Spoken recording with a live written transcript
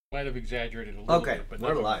Might have exaggerated a little bit, but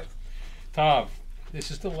we're live. Tav,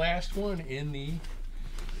 this is the last one in the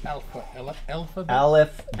alphabet.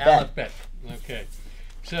 Alphabet. Okay,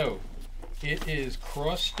 so it is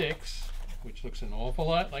cross sticks, which looks an awful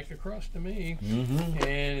lot like a cross to me,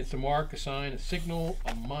 and it's a mark, a sign, a signal,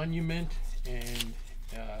 a monument, and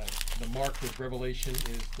the mark with Revelation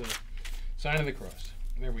is the sign of the cross.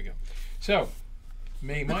 There we go. So,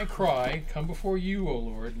 may my cry come before you, O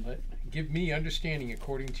Lord. Give me understanding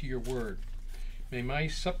according to your word. May my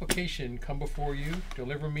supplication come before you.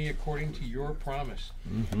 Deliver me according to your promise.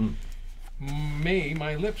 May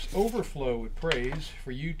my lips overflow with praise,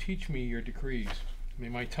 for you teach me your decrees. May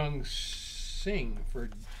my tongue sing for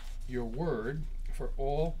your word, for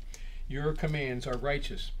all your commands are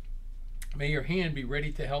righteous. May your hand be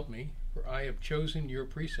ready to help me, for I have chosen your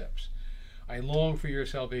precepts. I long for your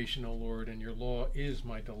salvation, O Lord, and your law is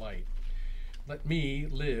my delight. Let me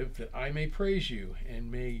live that I may praise you,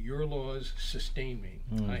 and may your laws sustain me.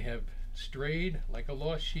 I have strayed like a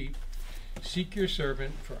lost sheep. Seek your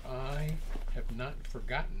servant, for I have not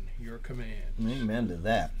forgotten your commands. Amen to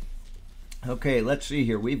that. Okay, let's see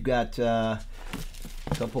here. We've got a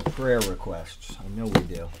couple prayer requests. I know we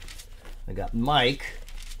do. I got Mike.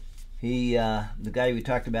 He, the guy we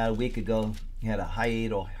talked about a week ago, he had a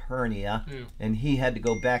hiatal hernia, and he had to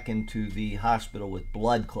go back into the hospital with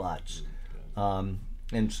blood clots.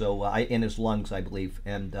 And so in his lungs, I believe.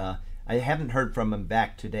 And I haven't heard from him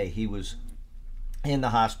back today. He was in the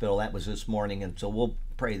hospital. That was this morning. And so we'll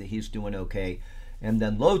pray that he's doing okay. And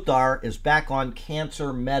then Lothar is back on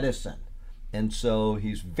cancer medicine. And so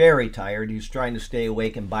he's very tired. He's trying to stay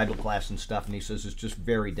awake in Bible class and stuff. And he says it's just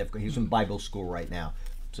very difficult. He's in Bible school right now.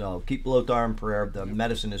 So keep Lothar in prayer. The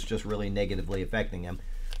medicine is just really negatively affecting him.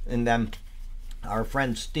 And then our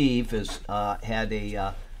friend Steve has had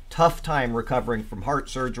a tough time recovering from heart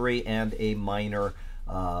surgery and a minor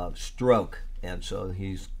stroke. And so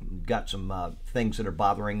he's got some things that are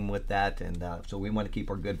bothering him with that. And so we want to keep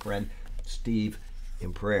our good friend Steve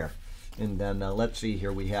in prayer. And then let's see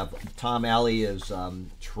here. We have Tom Alley is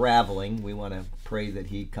traveling. We want to pray that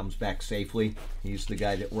he comes back safely. He's the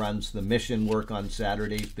guy that runs the mission work on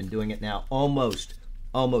Saturday. He's been doing it now almost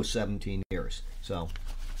 17 years. So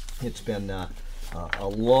it's been a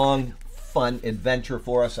long, fun adventure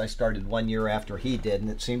for us. I started 1 year after he did, and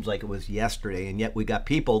it seems like it was yesterday. And yet we got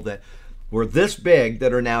people that were this big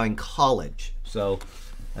that are now in college. So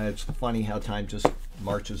it's funny how time just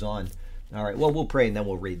marches on. All right, well, we'll pray and then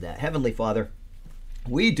we'll read that. Heavenly Father,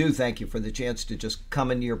 we do thank you for the chance to just come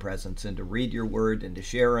into your presence and to read your word and to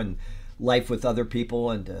share in life with other people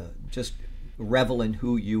and to just revel in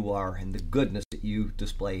who you are and the goodness that you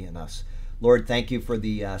display in us. Lord, thank you for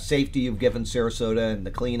the safety you've given Sarasota and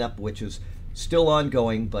the cleanup, which is still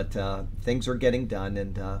ongoing, but things are getting done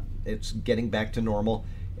and it's getting back to normal.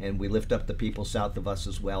 And we lift up the people south of us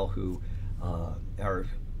as well who are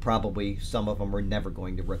probably, some of them are never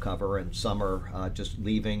going to recover, and some are just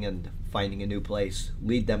leaving and finding a new place.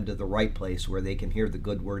 Lead them to the right place where they can hear the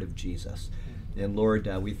good word of Jesus. And Lord,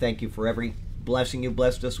 we thank you for every blessing you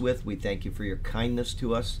blessed us with. We thank you for your kindness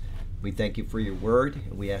to us. We thank you for your word,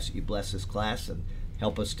 and we ask that you bless this class and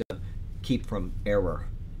help us to keep from error.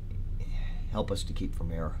 Help us to keep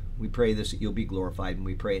from error. We pray this, that you'll be glorified, and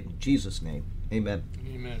we pray it in Jesus' name. Amen.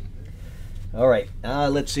 Amen. All right,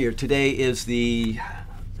 let's see here. Today is the...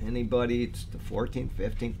 Anybody? It's the 14th,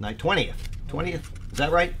 15th, 20th. 20th, is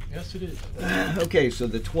that right? Yes, it is. Okay, so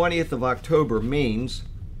the 20th of October means,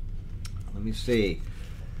 let me see,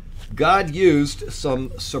 God used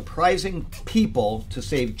some surprising people to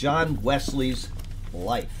save John Wesley's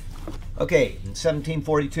life. Okay, in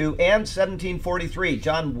 1742 and 1743,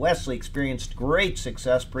 John Wesley experienced great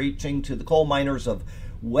success preaching to the coal miners of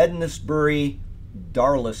Wednesbury,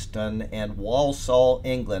 Darlaston, and Walsall,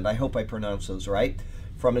 England. I hope I pronounced those right.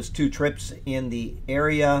 From his 2 trips in the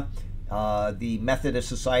area, the Methodist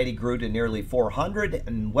Society grew to nearly 400,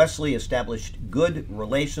 and Wesley established good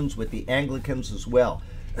relations with the Anglicans as well.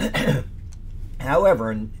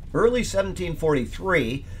 However, in early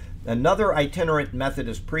 1743, another itinerant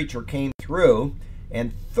Methodist preacher came through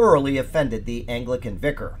and thoroughly offended the Anglican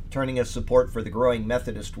vicar, turning his support for the growing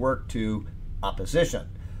Methodist work to opposition.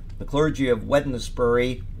 The clergy of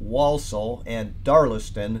Wednesbury, Walsall, and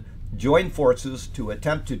Darlaston joined forces to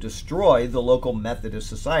attempt to destroy the local Methodist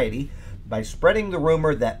Society by spreading the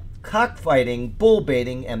rumor that cockfighting, bull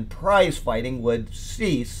baiting, and prize fighting would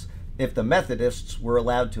cease if the Methodists were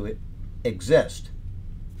allowed to exist.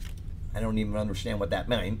 I don't even understand what that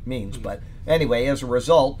means, but anyway, as a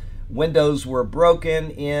result, windows were broken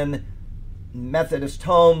in Methodist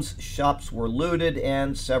homes, shops were looted,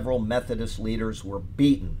 and several Methodist leaders were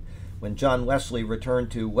beaten. When John Wesley returned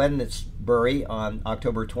to Wednesbury on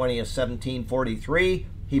October 20th, 1743,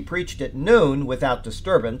 he preached at noon without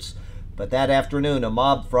disturbance, but that afternoon a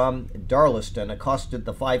mob from Darlaston accosted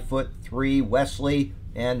the 5'3" Wesley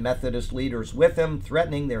and Methodist leaders with him,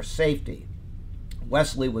 threatening their safety.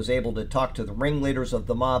 Wesley was able to talk to the ringleaders of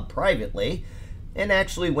the mob privately and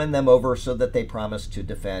actually win them over so that they promised to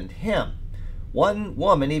defend him. One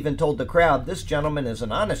woman even told the crowd, "This gentleman is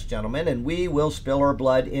an honest gentleman, and we will spill our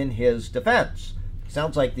blood in his defense."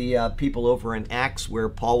 Sounds like the people over in Acts where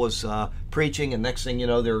Paul was preaching, and next thing you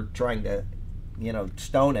know, they're trying to,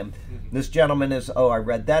 stone him. This gentleman is, I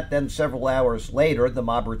read that. Then several hours later, the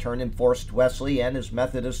mob returned and forced Wesley and his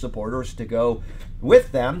Methodist supporters to go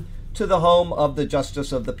with them to the home of the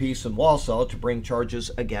Justice of the Peace in Walsall to bring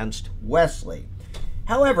charges against Wesley.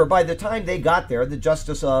 However, by the time they got there, the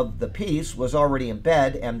Justice of the Peace was already in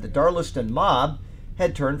bed, and the Darlaston mob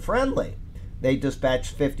had turned friendly. They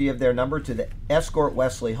dispatched 50 of their number to escort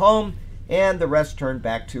Wesley home, and the rest turned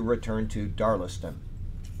back to return to Darlaston.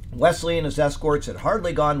 Wesley and his escorts had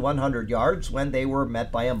hardly gone 100 yards when they were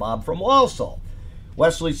met by a mob from Walsall.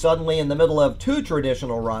 Wesley, suddenly in the middle of two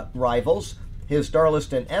traditional rivals, his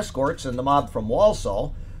Darlaston escorts and the mob from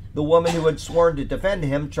Walsall, the woman who had sworn to defend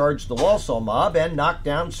him charged the Walsall mob and knocked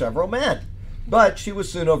down several men. But she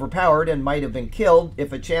was soon overpowered and might have been killed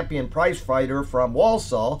if a champion prize fighter from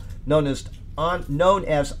Walsall, known as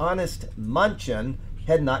Honest Munchin,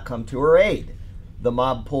 had not come to her aid. The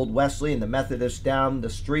mob pulled Wesley and the Methodists down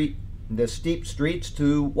the steep streets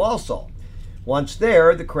to Walsall. Once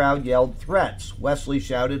there, the crowd yelled threats. Wesley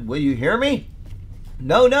shouted, "Will you hear me?"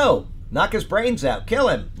 "No, no, knock his brains out, kill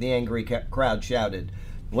him," the angry crowd shouted.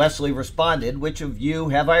 Wesley responded, "Which of you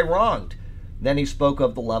have I wronged?" Then he spoke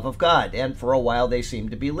of the love of God, and for a while they seemed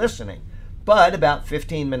to be listening. But about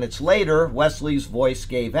 15 minutes later, Wesley's voice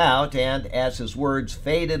gave out, and as his words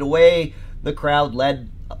faded away, the crowd, led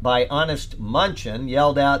by Honest Munchin,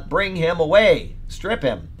 yelled out, "Bring him away! Strip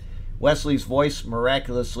him!" Wesley's voice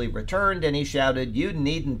miraculously returned, and he shouted, "You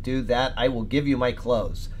needn't do that. I will give you my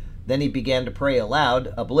clothes." Then he began to pray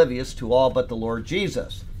aloud, oblivious to all but the Lord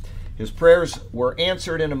Jesus. His prayers were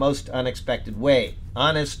answered in a most unexpected way.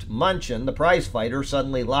 Honest Munchin, the prize fighter,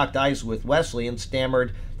 suddenly locked eyes with Wesley and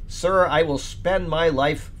stammered, "Sir, I will spend my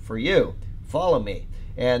life for you. Follow me,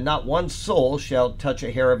 and not one soul shall touch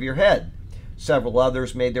a hair of your head." Several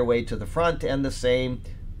others made their way to the front, and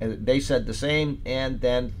they said the same, and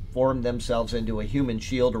then formed themselves into a human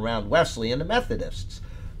shield around Wesley and the Methodists.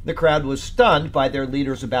 The crowd was stunned by their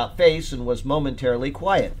leader's about-face and was momentarily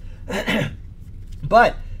quiet.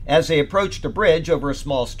 But as they approached a bridge over a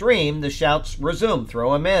small stream, the shouts resumed,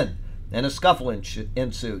 "Throw him in," and a scuffle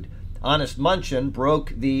ensued. Honest Munchin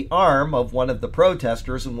broke the arm of one of the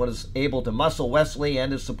protesters and was able to muscle Wesley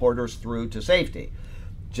and his supporters through to safety.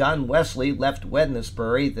 John Wesley left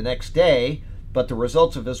Wednesbury the next day, but the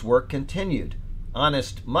results of his work continued.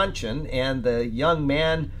 Honest Munchin and the young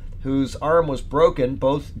man whose arm was broken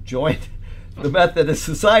both joined the Methodist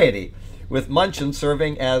Society, with Munchin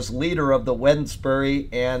serving as leader of the Wednesbury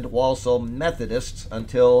and Walsall Methodists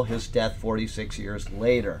until his death 46 years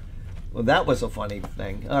later. Well, that was a funny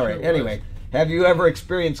thing. All right, anyway, have you ever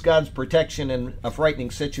experienced God's protection in a frightening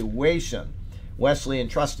situation? Wesley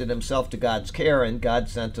entrusted himself to God's care, and God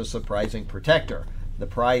sent a surprising protector, the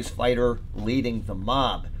prize fighter leading the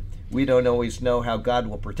mob. We don't always know how God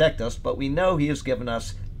will protect us, but we know He has given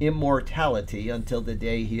us immortality until the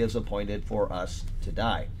day He has appointed for us to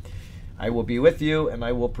die. "I will be with you, and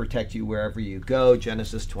I will protect you wherever you go,"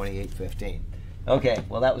 Genesis 28:15. Okay,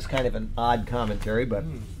 well, that was kind of an odd commentary, but,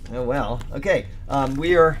 oh well. Okay,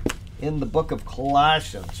 we are in the book of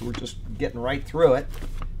Colossians. We're just getting right through it.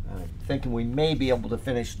 Thinking we may be able to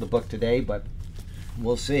finish the book today, but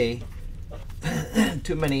we'll see.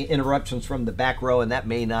 Too many interruptions from the back row, and that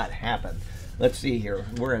may not happen. Let's see here.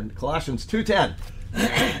 We're in Colossians 2:10.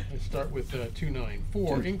 Let's start with 2:9.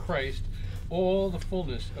 "For in Christ all the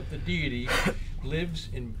fullness of the deity lives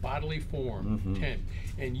in bodily form." 10.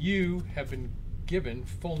 "And you have been given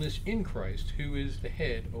fullness in Christ, who is the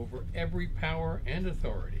head over every power and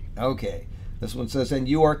authority." Okay. This one says, "And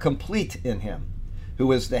you are complete in Him,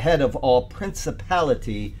 who is the head of all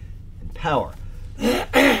principality and power."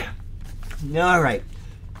 All right.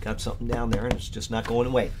 Got something down there, and it's just not going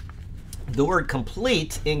away. The word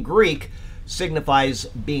complete in Greek signifies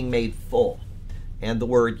being made full. And the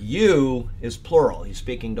word "you" is plural. He's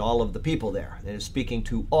speaking to all of the people there. It is speaking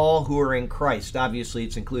to all who are in Christ. Obviously,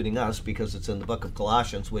 it's including us because it's in the book of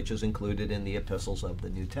Colossians, which is included in the epistles of the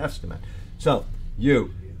New Testament. So,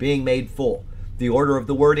 you, being made full. The order of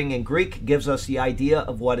the wording in Greek gives us the idea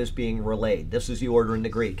of what is being relayed. This is the order in the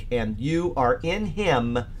Greek. "And you are in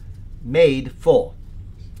Him, made full.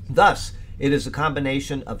 Thus, it is a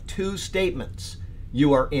combination of two statements.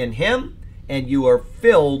 You are in him, and you are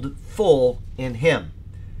filled full in him.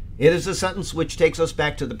 It is a sentence which takes us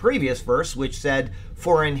back to the previous verse, which said,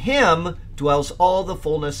 for in him dwells all the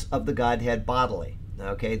fullness of the Godhead bodily.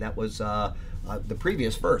 Okay, that was the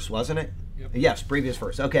previous verse, wasn't it? Yep. Yes, previous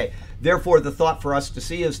verse. Okay, therefore the thought for us to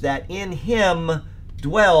see is that in him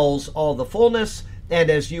dwells all the fullness, and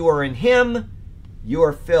as you are in him, you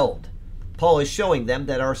are filled. Paul is showing them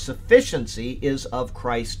that our sufficiency is of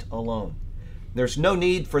Christ alone. There's no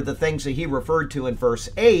need for the things that he referred to in verse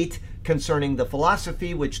 8 concerning the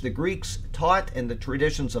philosophy which the Greeks taught and the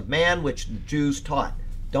traditions of man which the Jews taught.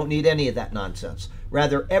 Don't need any of that nonsense.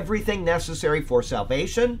 Rather, everything necessary for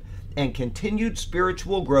salvation and continued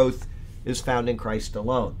spiritual growth is found in Christ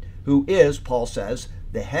alone, who is, Paul says,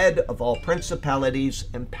 the head of all principalities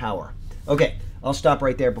and power. Okay, I'll stop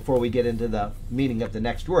right there before we get into the meaning of the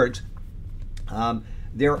next words.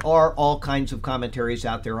 There are all kinds of commentaries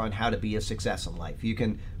out there on how to be a success in life. You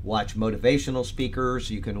can watch motivational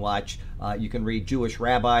speakers, you can read Jewish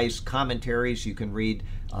rabbis' commentaries, you can read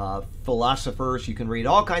philosophers, you can read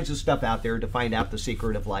all kinds of stuff out there to find out the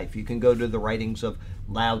secret of life. You can go to the writings of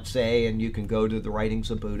Lao Tse, and you can go to the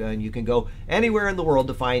writings of Buddha, and you can go anywhere in the world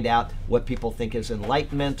to find out what people think is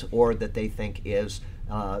enlightenment or that they think is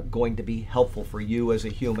going to be helpful for you as a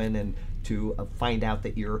human, and to find out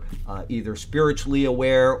that you're either spiritually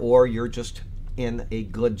aware or you're just in a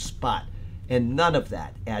good spot. And none of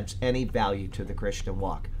that adds any value to the Christian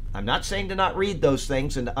walk. I'm not saying to not read those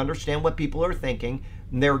things and to understand what people are thinking.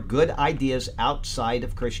 They're good ideas outside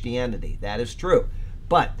of Christianity. That is true.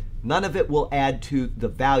 But none of it will add to the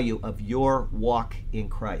value of your walk in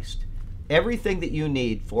Christ. Everything that you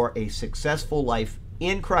need for a successful life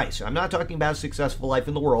in Christ. I'm not talking about a successful life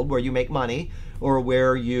in the world where you make money or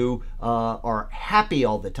where you are happy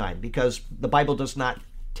all the time, because the Bible does not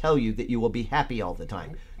tell you that you will be happy all the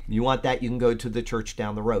time. You want that, you can go to the church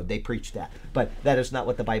down the road. They preach that. But that is not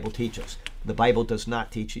what the Bible teaches. The Bible does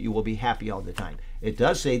not teach that you will be happy all the time. It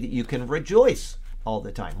does say that you can rejoice all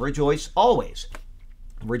the time. Rejoice always.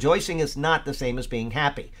 Rejoicing is not the same as being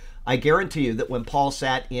happy. I guarantee you that when Paul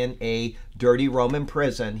sat in a dirty Roman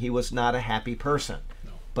prison, he was not a happy person.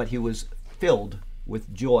 No. But he was filled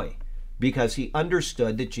with joy, because he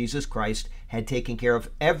understood that Jesus Christ had taken care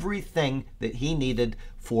of everything that he needed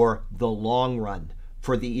for the long run,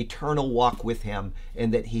 for the eternal walk with him,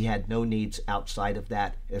 and that he had no needs outside of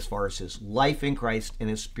that as far as his life in Christ and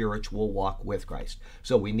his spiritual walk with Christ.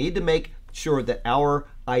 So we need to make sure that our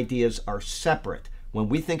ideas are separate. When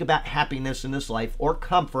we think about happiness in this life or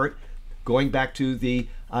comfort, going back to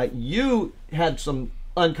you had some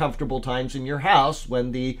uncomfortable times in your house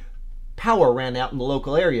when the power ran out in the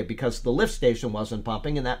local area because the lift station wasn't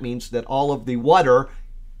pumping, and that means that all of the water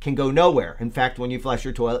can go nowhere. In fact, when you flush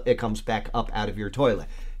your toilet, it comes back up out of your toilet.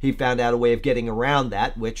 He found out a way of getting around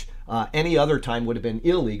that, which any other time would have been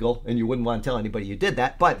illegal, and you wouldn't want to tell anybody you did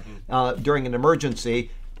that. But during an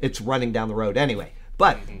emergency, it's running down the road anyway.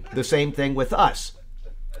 But the same thing with us.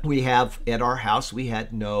 We have, at our house, we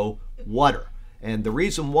had no water. And the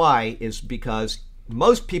reason why is because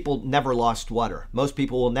most people never lost water. Most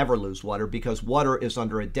people will never lose water because water is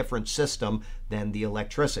under a different system than the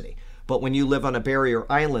electricity. But when you live on a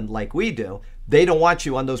barrier island like we do, they don't want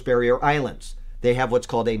you on those barrier islands. They have what's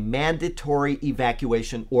called a mandatory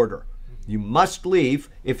evacuation order. You must leave.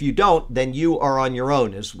 If you don't, then you are on your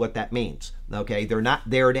own, is what that means. Okay, they're not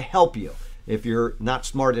there to help you if you're not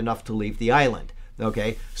smart enough to leave the island.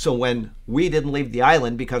 Okay, so when we didn't leave the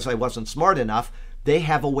island because I wasn't smart enough, they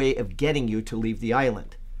have a way of getting you to leave the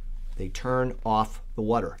island. They turn off the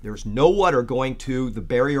water. There's no water going to the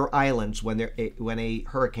barrier islands when a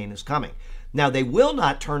hurricane is coming. Now, they will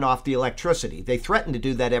not turn off the electricity. They threaten to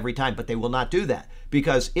do that every time, but they will not do that.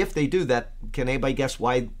 Because if they do that, can anybody guess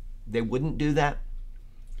why they wouldn't do that?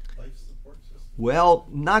 Life support system. Well,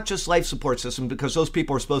 not just life support system, because those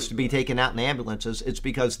people are supposed to be taken out in ambulances. It's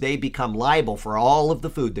because they become liable for all of the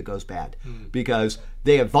food that goes bad. Because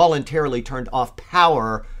they have voluntarily turned off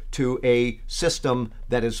power to a system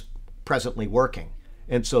that is presently working.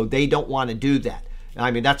 And so they don't want to do that. I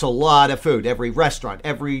mean, that's a lot of food. Every restaurant,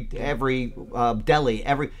 every deli,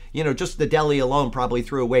 just the deli alone probably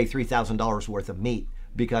threw away $3,000 worth of meat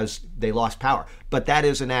because they lost power. But that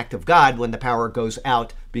is an act of God when the power goes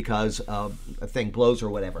out because a thing blows or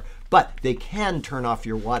whatever. But they can turn off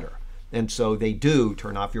your water. And so they do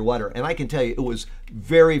turn off your water. And I can tell you, it was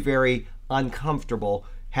very, very uncomfortable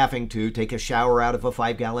having to take a shower out of a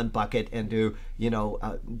 5-gallon bucket and to,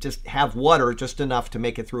 just have water just enough to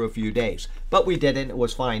make it through a few days. But we did it, and it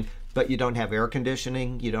was fine. but you don't have air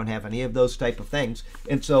conditioning, you don't have any of those type of things.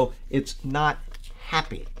 And so it's not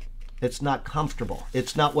happy. It's not comfortable.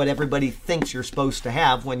 It's not what everybody thinks you're supposed to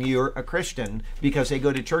have when you're a Christian, because they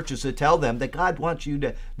go to churches that tell them that God wants you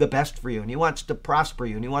to the best for you, and he wants to prosper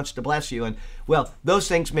you, and he wants to bless you. And well, those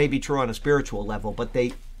things may be true on a spiritual level, but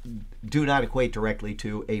they do not equate directly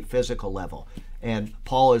to a physical level. And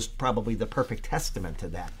Paul is probably the perfect testament to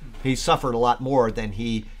that. He suffered a lot more than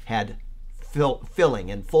he had filling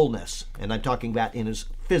and fullness. And I'm talking about in his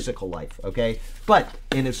physical life, okay? But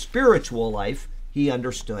in his spiritual life, he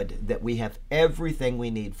understood that we have everything we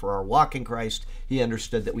need for our walk in Christ. He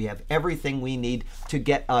understood that we have everything we need to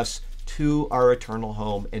get us to our eternal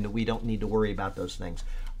home, and that we don't need to worry about those things.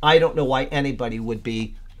 I don't know why anybody would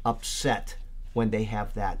be upset when they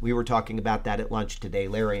have that. We were talking about that at lunch today,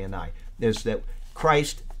 Larry and I, is that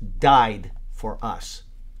Christ died for us.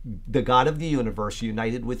 The God of the universe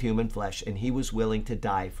united with human flesh, and he was willing to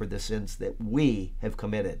die for the sins that we have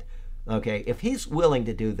committed. Okay, if he's willing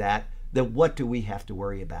to do that, then what do we have to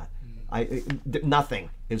worry about? Nothing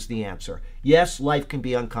is the answer. Yes, life can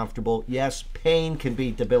be uncomfortable. Yes, pain can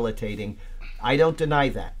be debilitating. I don't deny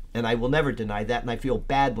that, and I will never deny that, and I feel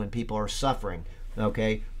bad when people are suffering,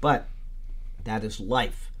 okay? But that is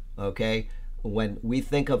life, okay? When we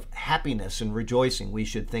think of happiness and rejoicing, we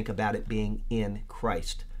should think about it being in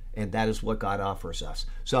Christ, and that is what God offers us.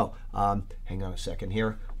 So, hang on a second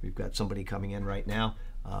here. We've got somebody coming in right now.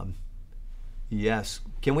 Yes.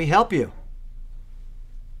 Can we help you?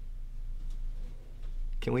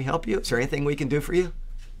 Can we help you? Is there anything we can do for you?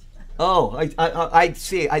 Oh, I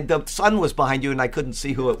see. The sun was behind you and I couldn't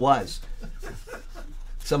see who it was.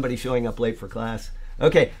 Somebody showing up late for class.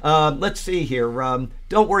 Okay, let's see here.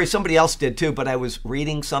 Don't worry, somebody else did too, but I was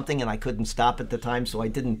reading something and I couldn't stop at the time, so I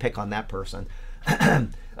didn't pick on that person.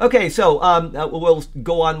 Okay, so we'll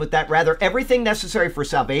go on with that. Rather, everything necessary for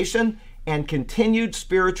salvation and continued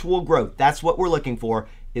spiritual growth, that's what we're looking for,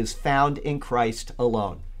 is found in Christ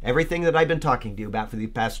alone. Everything that I've been talking to you about for the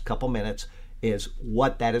past couple minutes is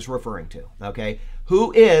what that is referring to, okay?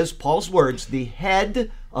 Who is, Paul's words, the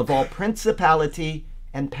head of all principality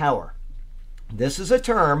and power. This is a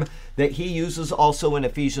term that he uses also in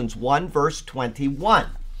Ephesians 1, verse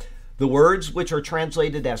 21. The words which are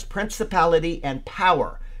translated as principality and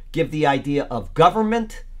power give the idea of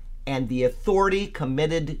government and the authority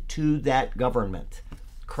committed to that government.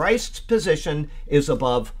 Christ's position is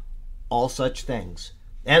above all such things.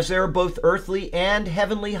 As there are both earthly and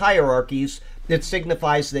heavenly hierarchies, it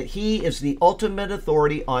signifies that he is the ultimate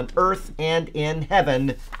authority on earth and in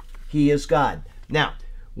heaven. He is God. Now,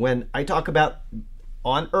 when I talk about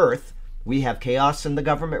on earth, we have chaos in the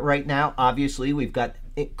government right now. Obviously, we've got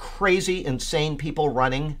crazy, insane people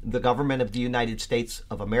running the government of the United States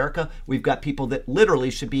of America. We've got people that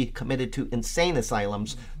literally should be committed to insane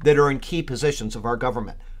asylums that are in key positions of our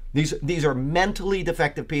government. These are mentally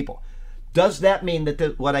defective people. Does that mean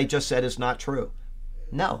that what I just said is not true?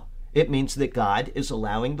 No. It means that God is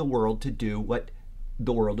allowing the world to do what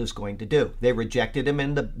the world is going to do. They rejected him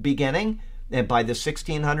in the beginning, and by the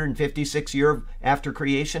 1656 year after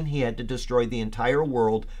creation, he had to destroy the entire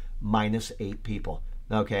world minus 8 people.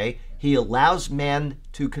 Okay? He allows man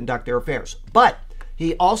to conduct their affairs. But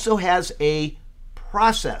he also has a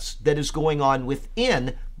process that is going on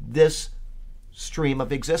within this stream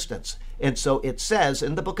of existence. And so it says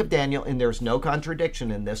in the book of Daniel, and there's no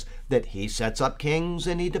contradiction in this, that he sets up kings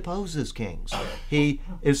and he deposes kings. He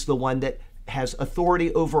is the one that has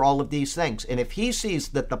authority over all of these things. And if he sees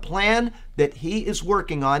that the plan that he is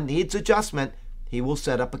working on needs adjustment, he will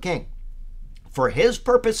set up a king. For his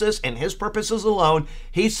purposes and his purposes alone,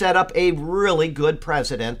 he set up a really good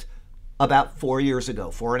president about 4 years ago,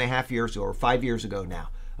 4.5 years ago, or 5 years ago now,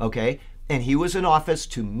 okay? And he was in office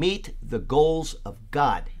to meet the goals of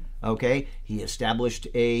God, okay? He established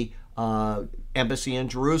a embassy in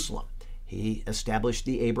Jerusalem. He established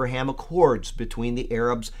the Abraham Accords between the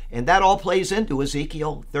Arabs, and that all plays into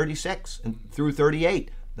Ezekiel 36 and through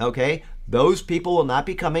 38, okay? Those people will not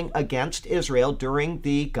be coming against Israel during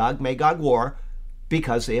the Gog-Magog war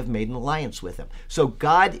because they have made an alliance with him. So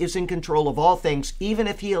God is in control of all things, even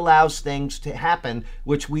if he allows things to happen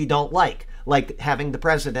which we don't like having the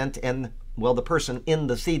president and, well, the person in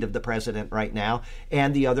the seat of the president right now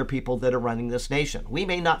and the other people that are running this nation. We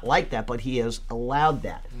may not like that, but he has allowed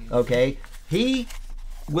that, okay? He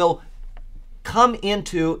will come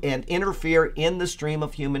into and interfere in the stream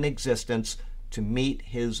of human existence to meet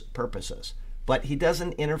his purposes. But he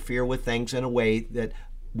doesn't interfere with things in a way that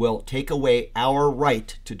will take away our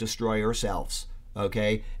right to destroy ourselves,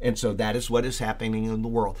 okay? And so that is what is happening in the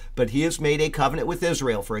world. But he has made a covenant with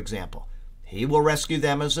Israel, for example. He will rescue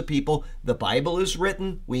them as a people. The Bible is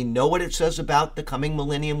written. We know what it says about the coming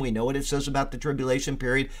millennium. We know what it says about the tribulation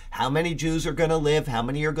period, how many Jews are going to live, how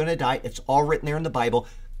many are going to die. It's all written there in the Bible.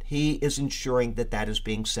 He is ensuring that that is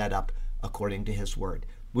being set up according to his word.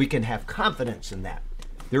 We can have confidence in that.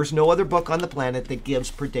 There's no other book on the planet that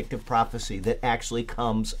gives predictive prophecy that actually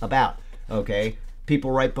comes about, okay?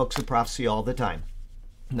 People write books of prophecy all the time.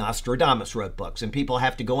 Nostradamus wrote books, and people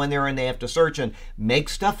have to go in there and they have to search and make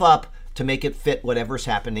stuff up to make it fit whatever's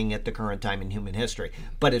happening at the current time in human history.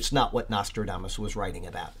 But it's not what Nostradamus was writing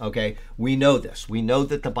about, okay? We know this. We know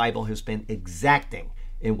that the Bible has been exacting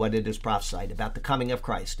in what it has prophesied about the coming of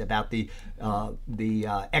Christ, about the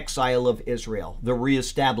exile of Israel, the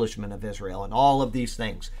reestablishment of Israel, and all of these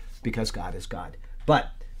things, because God is God.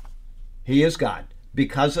 But he is God.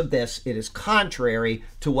 Because of this, it is contrary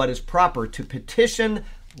to what is proper to petition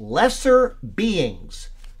lesser beings,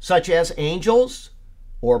 such as angels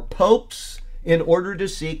or popes, in order to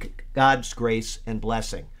seek God's grace and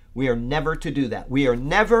blessing. We are never to do that. We are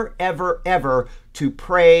never, ever, ever to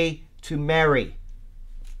pray to Mary.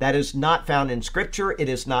 That is not found in Scripture. It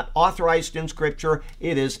is not authorized in Scripture.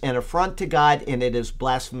 It is an affront to God, and it is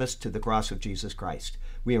blasphemous to the cross of Jesus Christ.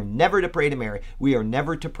 We are never to pray to Mary. We are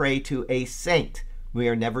never to pray to a saint. We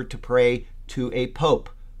are never to pray to a pope,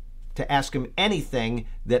 to ask him anything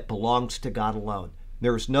that belongs to God alone.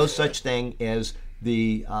 There is no such thing as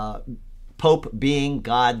the pope being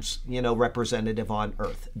God's, representative on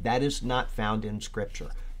earth. That is not found in Scripture,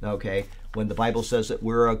 okay? When the Bible says that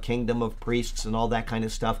we're a kingdom of priests and all that kind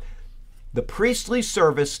of stuff, the priestly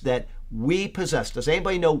service that we possess, does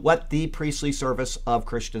anybody know what the priestly service of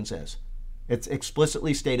Christians is? It's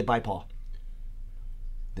explicitly stated by Paul.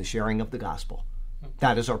 The sharing of the gospel.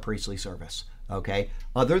 That is our priestly service, okay?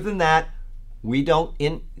 Other than that, we don't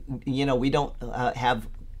have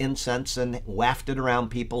incense and waft it around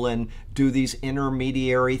people and do these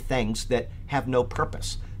intermediary things that have no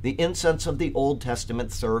purpose. The incense of the Old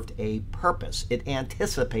Testament served a purpose. It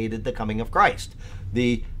anticipated the coming of Christ.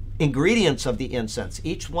 The ingredients of the incense,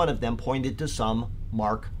 each one of them pointed to some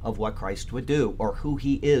mark of what Christ would do or who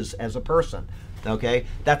he is as a person. Okay?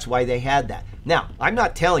 That's why they had that. Now, I'm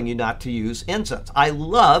not telling you not to use incense. I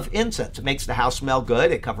love incense. It makes the house smell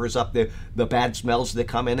good. It covers up the bad smells that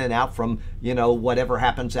come in and out from, whatever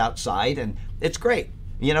happens outside, and it's great.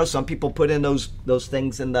 Some people put in those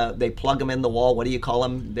things they plug them in the wall. What do you call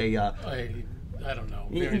them? I don't know.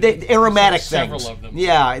 Aromatic several things. Of them.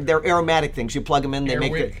 Yeah, they're aromatic things. You plug them in, they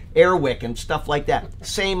make the air wick and stuff like that.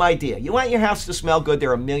 Same idea. You want your house to smell good. There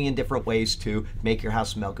are a million different ways to make your house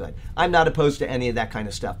smell good. I'm not opposed to any of that kind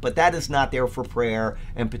of stuff, but that is not there for prayer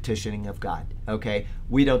and petitioning of God. Okay?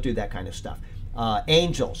 We don't do that kind of stuff.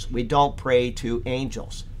 Angels. We don't pray to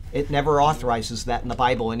angels. It never authorizes that in the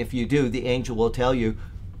Bible, and if you do, the angel will tell you,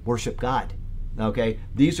 worship God. Okay,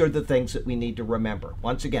 these are the things that we need to remember.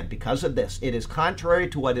 Once again, because of this, it is contrary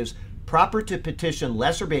to what is proper to petition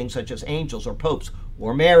lesser beings such as angels or popes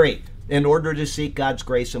or Mary in order to seek God's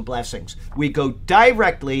grace and blessings. We go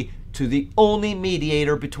directly to the only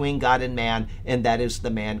mediator between God and man, and that is the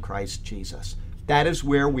man Christ Jesus. That is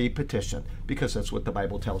where we petition, because that's what the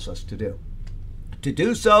Bible tells us to do. To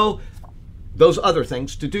do so, those other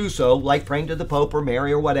things, to do so, like praying to the Pope or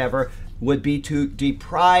Mary or whatever, would be to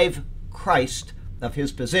deprive Christ of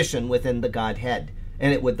his position within the Godhead,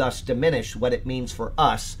 and it would thus diminish what it means for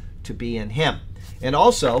us to be in him. And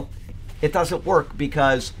also, it doesn't work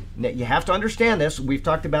because you have to understand this. We've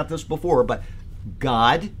talked about this before, but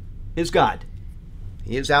God is God.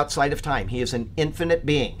 He is outside of time. He is an infinite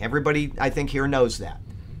being. Everybody, I think, here knows that.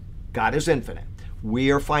 God is infinite.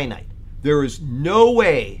 We are finite. There is no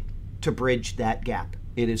way to bridge that gap.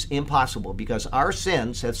 It is impossible because our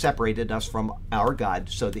sins have separated us from our God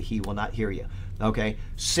so that he will not hear you. Okay?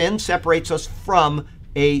 Sin separates us from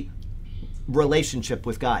a relationship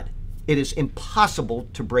with God. It is impossible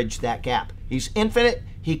to bridge that gap. He's infinite.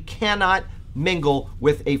 He cannot mingle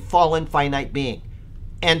with a fallen, finite being.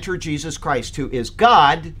 Enter Jesus Christ, who is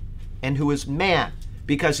God and who is man.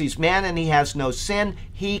 Because he's man and he has no sin,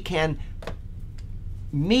 he can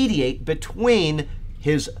mediate between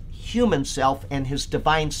his human self and his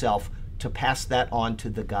divine self to pass that on to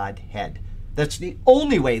the Godhead. That's the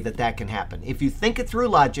only way that that can happen. If you think it through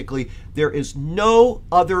logically, there is no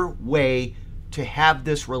other way to have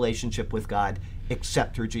this relationship with God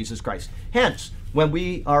except through Jesus Christ. Hence, when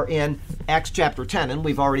we are in Acts chapter 10, and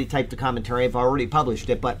we've already typed the commentary, I've already published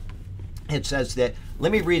it, but it says that,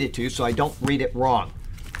 let me read it to you so I don't read it wrong.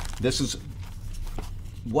 This is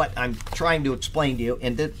what I'm trying to explain to you,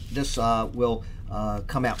 and this will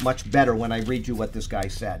come out much better when I read you what this guy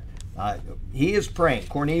said. He is praying.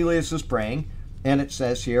 Cornelius is praying, and it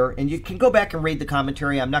says here, and you can go back and read the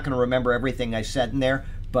commentary. I'm not going to remember everything I said in there,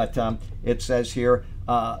 but it says here,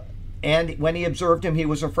 and when he observed him, he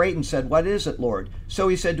was afraid and said, "What is it, Lord?" So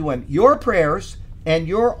he said to him, "Your prayers and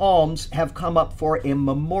your alms have come up for a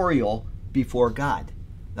memorial before God."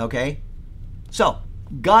 Okay? So,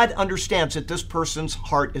 God understands that this person's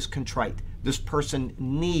heart is contrite. This person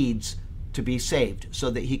needs to be saved so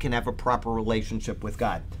that he can have a proper relationship with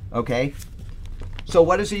God. Okay? So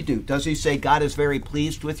what does he do? Does he say, God is very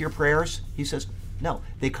pleased with your prayers? He says, no.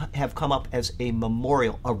 They have come up as a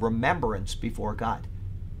memorial, a remembrance before God.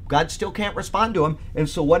 God still can't respond to him. And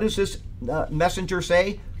so what does this messenger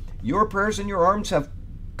say? Your prayers and your alms have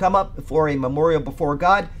come up for a memorial before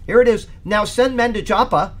God. Here it is. Now send men to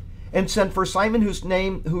Joppa and send for Simon,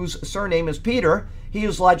 whose surname is Peter. He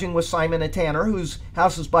is lodging with Simon a tanner, whose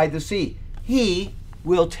house is by the sea. He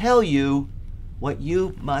will tell you what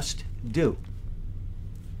you must do.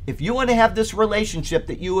 If you want to have this relationship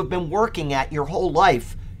that you have been working at your whole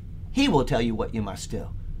life, he will tell you what you must do.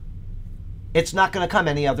 It's not going to come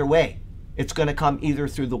any other way. It's going to come either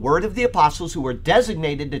through the word of the apostles who were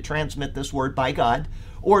designated to transmit this word by God,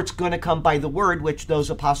 or it's going to come by the word which those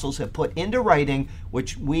apostles have put into writing,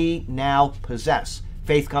 which we now possess.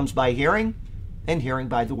 Faith comes by hearing, and hearing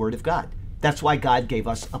by the word of God. That's why God gave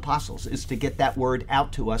us apostles, is to get that word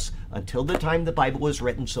out to us until the time the Bible was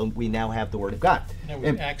written, so we now have the word of God. That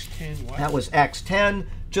was Acts 10. What? That was Acts 10,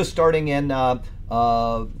 just starting in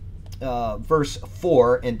verse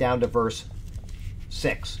 4 and down to verse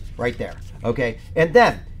 6, right there. Okay, and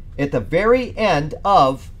then at the very end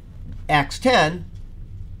of Acts 10,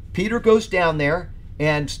 Peter goes down there,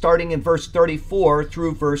 and starting in verse 34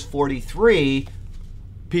 through verse 43,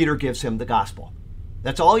 Peter gives him the gospel.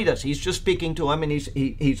 That's all he does. He's just speaking to him, and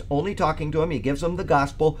he's only talking to him. He gives him the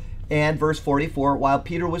gospel. And verse 44, while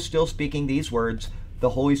Peter was still speaking these words, the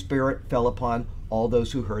Holy Spirit fell upon all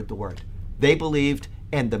those who heard the word. They believed,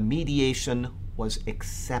 and the mediation was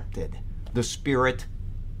accepted. The Spirit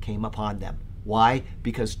came upon them. Why?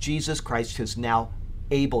 Because Jesus Christ is now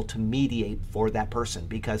able to mediate for that person,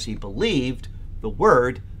 because he believed the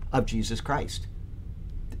word of Jesus Christ.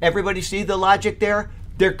 Everybody see the logic there?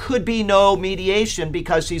 There could be no mediation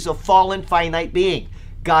because he's a fallen, finite being.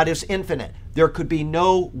 God is infinite. There could be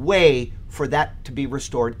no way for that to be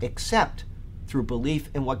restored except through belief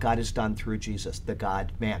in what God has done through Jesus, the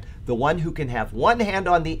God-man. The one who can have one hand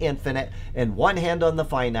on the infinite and one hand on the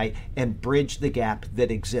finite and bridge the gap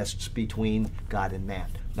that exists between God and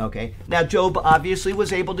man. Okay? Now, Job obviously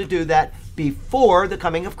was able to do that before the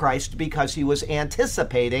coming of Christ because he was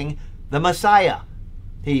anticipating the Messiah.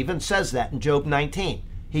 He even says that in Job 19.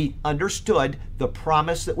 He understood the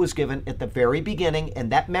promise that was given at the very beginning, and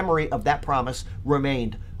that memory of that promise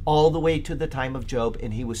remained all the way to the time of Job,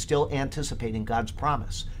 and he was still anticipating God's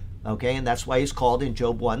promise. Okay, and that's why he's called in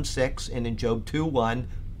Job 1:6 and in Job 2:1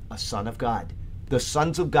 a son of God. The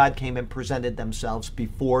sons of God came and presented themselves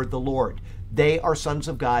before the Lord. They are sons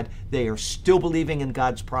of God. They are still believing in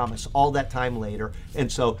God's promise all that time later, and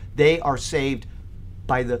so they are saved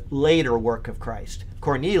by the later work of Christ.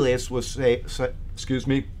 Cornelius was saved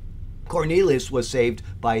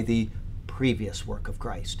by the previous work of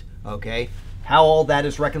Christ. Okay? How all that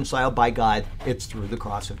is reconciled by God, it's through the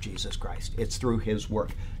cross of Jesus Christ. It's through his work.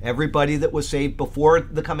 Everybody that was saved before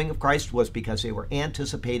the coming of Christ was because they were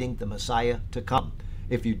anticipating the Messiah to come.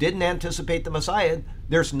 If you didn't anticipate the Messiah,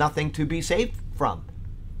 there's nothing to be saved from.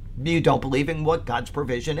 You don't believe in what God's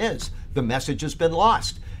provision is. The message has been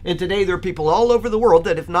lost. And today there are people all over the world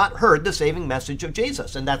that have not heard the saving message of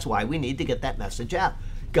Jesus. And that's why we need to get that message out.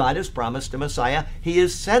 God has promised a Messiah. He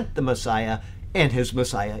has sent the Messiah, and his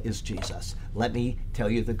Messiah is Jesus. Let me tell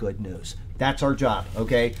you the good news. That's our job,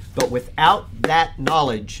 okay? But without that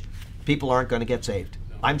knowledge, people aren't going to get saved.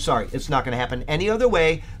 I'm sorry, it's not going to happen any other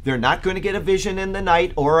way. They're not going to get a vision in the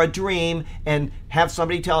night or a dream and have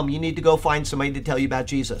somebody tell them, you need to go find somebody to tell you about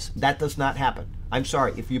Jesus. That does not happen. I'm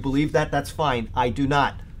sorry. If you believe that, that's fine. I do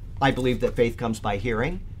not. I believe that faith comes by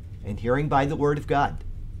hearing, and hearing by the word of God.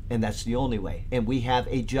 And that's the only way. And we have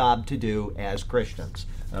a job to do as Christians.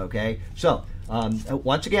 Okay? So,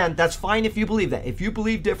 once again, that's fine if you believe that. If you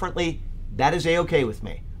believe differently, that is a-okay with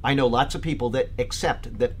me. I know lots of people that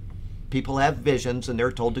accept that people have visions and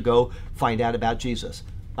they're told to go find out about Jesus.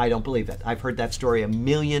 I don't believe it. I've heard that story a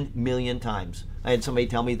million times. I had somebody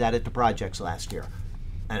tell me that at the projects last year.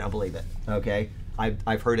 I don't believe it. Okay?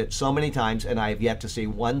 I've heard it so many times, and I have yet to see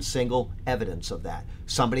one single evidence of that.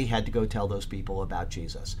 Somebody had to go tell those people about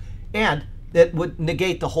Jesus. And that would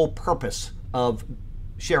negate the whole purpose of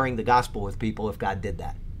sharing the gospel with people if God did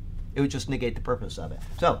that. It would just negate the purpose of it.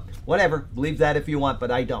 So, whatever. Believe that if you want,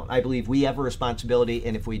 but I don't. I believe we have a responsibility,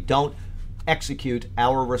 and if we don't, execute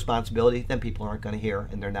our responsibility, then people aren't going to hear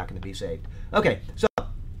and they're not going to be saved. Okay, so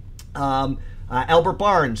Albert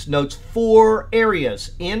Barnes notes 4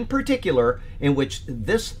 areas in particular in which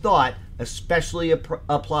this thought especially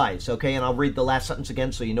applies. Okay, and I'll read the last sentence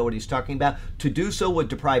again so you know what he's talking about. To do so would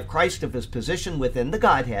deprive Christ of his position within the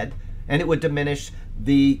Godhead, and it would diminish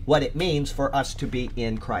what it means for us to be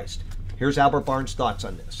in Christ. Here's Albert Barnes' thoughts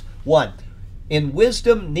on this. 1, in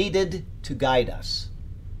wisdom needed to guide us.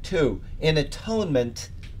 2, in atonement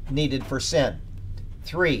needed for sin.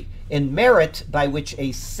 3, in merit by which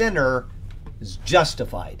a sinner is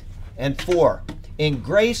justified. And 4, in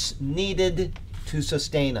grace needed to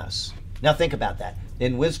sustain us. Now think about that.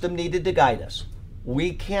 In wisdom needed to guide us.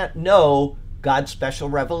 We can't know God's special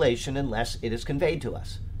revelation unless it is conveyed to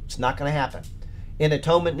us. It's not going to happen. In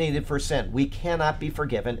atonement needed for sin, we cannot be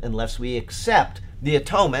forgiven unless we accept the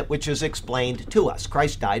atonement which is explained to us.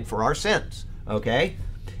 Christ died for our sins. Okay?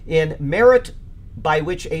 In merit by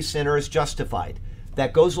which a sinner is justified.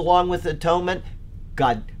 That goes along with atonement.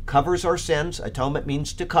 God covers our sins. Atonement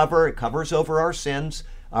means to cover. It covers over our sins.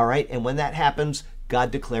 All right? And when that happens,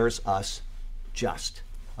 God declares us just.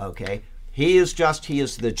 Okay? He is just. He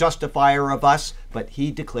is the justifier of us, but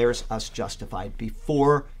he declares us justified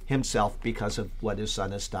before himself because of what his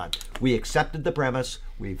son has done. We accepted the premise,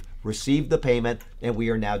 we've received the payment, and we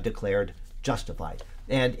are now declared justified.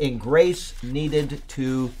 And in grace needed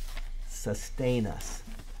to sustain us.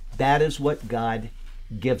 That is what God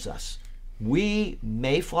gives us. We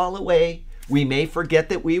may fall away. We may forget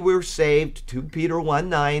that we were saved, 2 Peter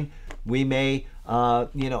 1:9. We may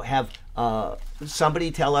have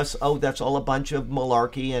somebody tell us, oh, that's all a bunch of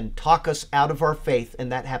malarkey, and talk us out of our faith,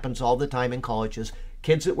 and that happens all the time in colleges.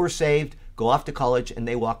 Kids that were saved go off to college and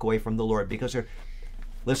they walk away from the Lord because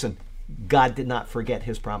listen, God did not forget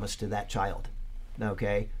his promise to that child.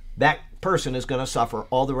 Okay? That person is going to suffer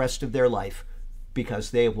all the rest of their life because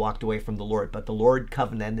they have walked away from the Lord. But the Lord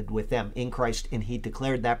covenanted with them in Christ, and he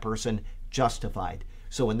declared that person justified.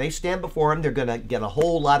 So when they stand before him, they're going to get a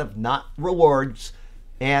whole lot of not rewards,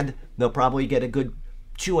 and they'll probably get a good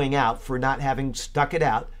chewing out for not having stuck it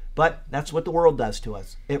out. But that's what the world does to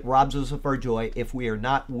us. It robs us of our joy if we are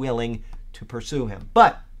not willing to pursue him.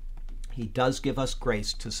 But he does give us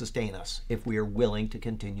grace to sustain us if we are willing to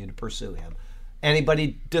continue to pursue him.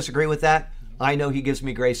 Anybody disagree with that? I know he gives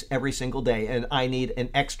me grace every single day, and I need an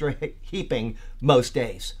extra heaping most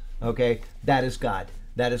days. Okay? That is God.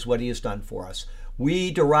 That is what he has done for us.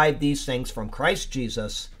 We derive these things from Christ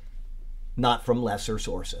Jesus, not from lesser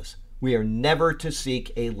sources. We are never to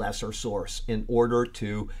seek a lesser source in order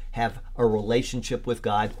to have a relationship with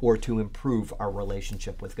God or to improve our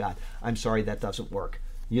relationship with God. I'm sorry, that doesn't work.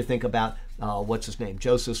 You think about, what's his name,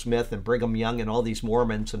 Joseph Smith and Brigham Young and all these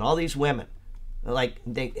Mormons and all these women. Like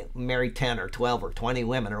they marry 10 or 12 or 20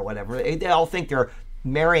 women or whatever. They all think they're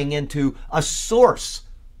marrying into a source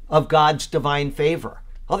of God's divine favor.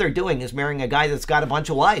 All they're doing is marrying a guy that's got a bunch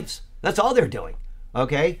of wives. That's all they're doing.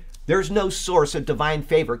 Okay? There's no source of divine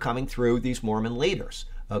favor coming through these Mormon leaders.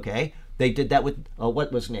 Okay? They did that with,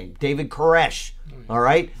 what was his name? David Koresh. All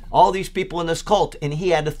right? All these people in this cult, and he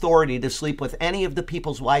had authority to sleep with any of the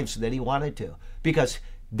people's wives that he wanted to because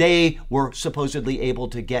they were supposedly able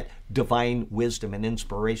to get divine wisdom and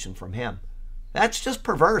inspiration from him. That's just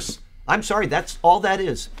perverse. I'm sorry, that's all that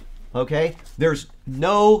is. Okay? There's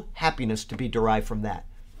no happiness to be derived from that.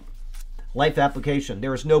 Life application.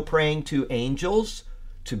 There is no praying to angels,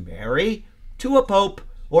 to Mary, to a pope,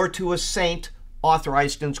 or to a saint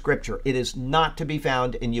authorized in Scripture. It is not to be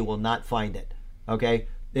found, and you will not find it. Okay?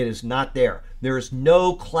 It is not there. There is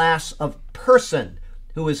no class of person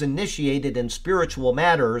who is initiated in spiritual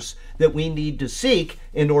matters that we need to seek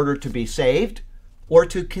in order to be saved or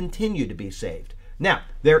to continue to be saved. Now,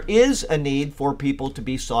 there is a need for people to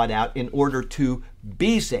be sought out in order to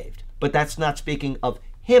be saved, but that's not speaking of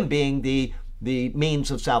him being the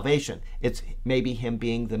means of salvation. It's maybe him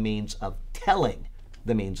being the means of telling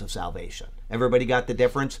the means of salvation. Everybody got the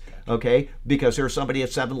difference? Okay? Because there's somebody at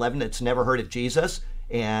 7-Eleven that's never heard of Jesus,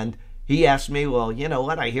 and he asked me, well, you know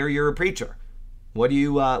what? I hear you're a preacher. What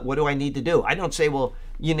do I need to do? I don't say, well,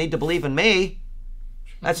 you need to believe in me.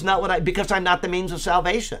 That's not what because I'm not the means of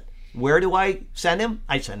salvation. Where do I send him?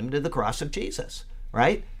 I send him to the cross of Jesus,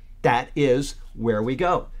 right? That is where we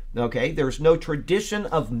go. Okay? There's no tradition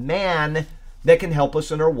of man that can help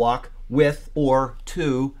us in our walk with or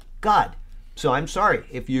to God. So I'm sorry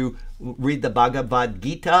if you read the Bhagavad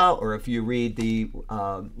Gita or if you read the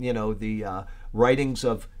writings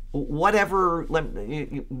of whatever,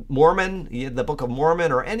 Mormon, the Book of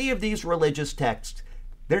Mormon, or any of these religious texts,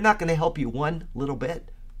 they're not going to help you one little bit.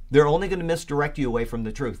 They're only going to misdirect you away from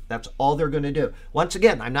the truth. That's all they're going to do. Once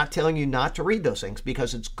again, I'm not telling you not to read those things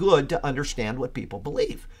because it's good to understand what people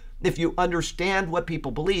believe. If you understand what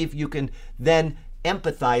people believe, you can then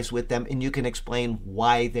empathize with them and you can explain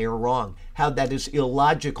why they're wrong, how that is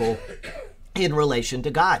illogical in relation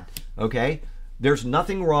to God, okay? There's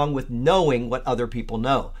nothing wrong with knowing what other people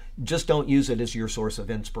know. Just don't use it as your source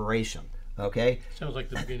of inspiration, okay? Sounds like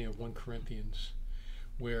the beginning of 1 Corinthians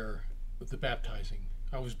where the baptizing.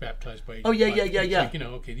 I was baptized by... Oh, yeah. Like,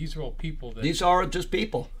 okay, these are all people that... These are just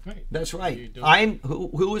people. Right. That's right.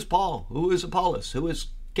 Who is Paul? Who is Apollos? Who is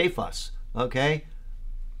Cephas? Okay?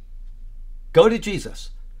 Go to Jesus.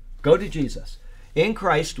 Go to Jesus. In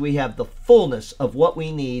Christ, we have the fullness of what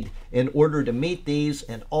we need in order to meet these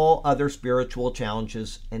and all other spiritual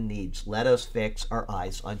challenges and needs. Let us fix our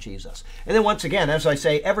eyes on Jesus. And then once again, as I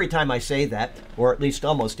say, every time I say that, or at least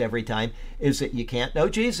almost every time, is that you can't know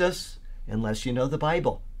Jesus unless you know the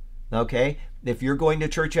Bible. Okay? If you're going to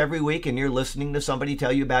church every week and you're listening to somebody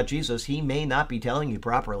tell you about Jesus, he may not be telling you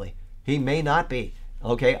properly. He may not be.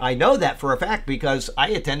 Okay, I know that for a fact because I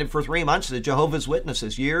attended for 3 months the Jehovah's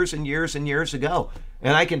Witnesses years and years and years ago.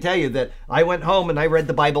 And I can tell you that I went home and I read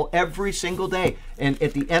the Bible every single day. And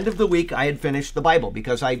at the end of the week, I had finished the Bible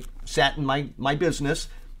because I sat in my business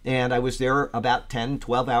and I was there about 10,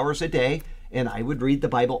 12 hours a day. And I would read the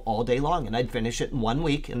Bible all day long and I'd finish it in 1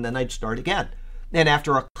 week and then I'd start again. And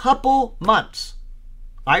after a couple months,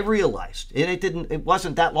 I realized, and it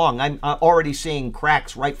wasn't that long. I'm already seeing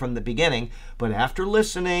cracks right from the beginning. But after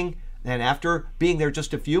listening and after being there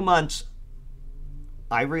just a few months,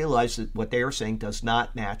 I realized that what they are saying does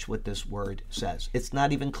not match what this word says. It's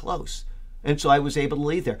not even close. And so I was able to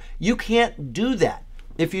leave there. You can't do that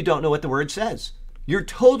if you don't know what the word says. You're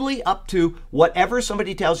totally up to whatever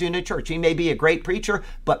somebody tells you in a church. He may be a great preacher,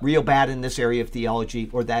 but real bad in this area of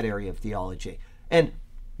theology or that area of theology. And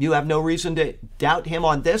you have no reason to doubt him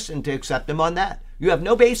on this and to accept him on that. You have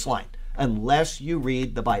no baseline unless you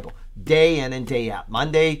read the Bible day in and day out.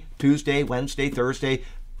 Monday, Tuesday, Wednesday, Thursday,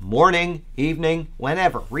 morning, evening,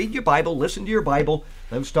 whenever. Read your Bible, listen to your Bible.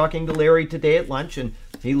 I was talking to Larry today at lunch, and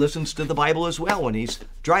he listens to the Bible as well when he's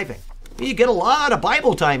driving. You get a lot of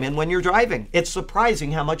Bible time in when you're driving. It's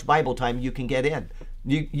surprising how much Bible time you can get in.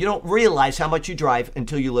 You don't realize how much you drive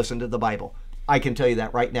until you listen to the Bible. I can tell you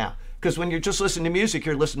that right now. Because when you're just listening to music,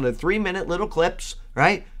 you're listening to 3-minute little clips,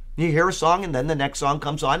 right? You hear a song and then the next song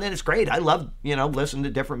comes on and it's great. I love, listening to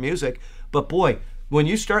different music. But boy, when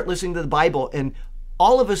you start listening to the Bible and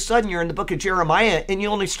all of a sudden you're in the book of Jeremiah and you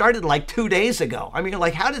only started like 2 days ago. I mean, you're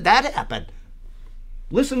like, how did that happen?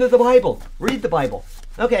 Listen to the Bible. Read the Bible.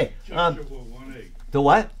 Okay. Joshua 1:8. The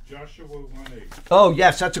what? Joshua 1:8. Oh,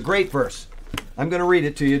 yes, that's a great verse. I'm going to read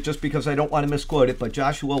it to you just because I don't want to misquote it. But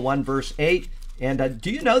Joshua 1 verse 8. And do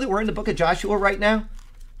you know that we're in the book of Joshua right now?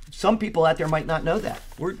 Some people out there might not know that.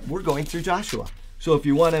 We're going through Joshua. So if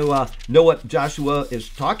you want to know what Joshua is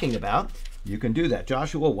talking about, you can do that.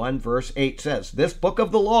 Joshua 1 verse 8 says, "This book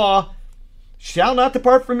of the law shall not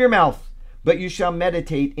depart from your mouth, but you shall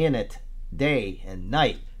meditate in it day and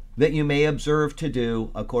night, that you may observe to do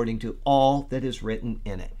according to all that is written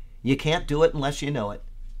in it." You can't do it unless you know it.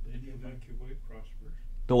 Then you make your way prosperous.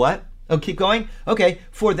 The what? Oh, keep going? Okay.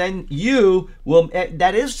 "For then you will,"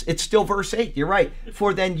 it's still verse 8. You're right.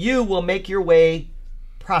 "For then you will make your way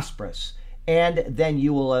prosperous, and then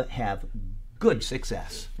you will have good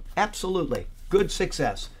success." Absolutely. Good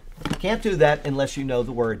success. Can't do that unless you know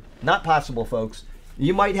the word. Not possible, folks.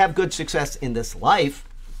 You might have good success in this life.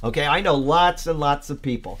 Okay. I know lots and lots of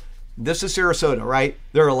people. This is Sarasota, right?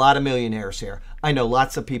 There are a lot of millionaires here. I know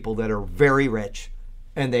lots of people that are very rich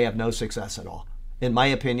and they have no success at all. In my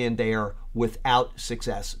opinion, they are without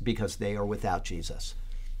success because they are without Jesus.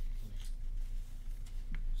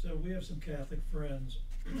 So we have some Catholic friends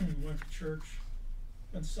who went to church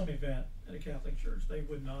at some event at a Catholic church. They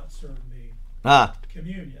would not serve me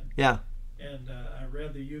communion. Yeah. And I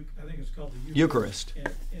read I think it's called the Eucharist.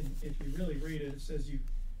 And if you really read it, it says if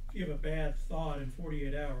you have a bad thought in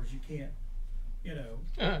 48 hours, you can't,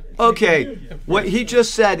 take Okay. communion. What he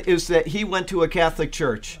just said is that he went to a Catholic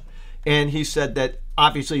church. And he said that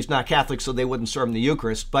obviously he's not Catholic, so they wouldn't serve him the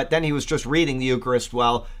Eucharist. But then he was just reading the Eucharist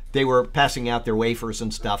while they were passing out their wafers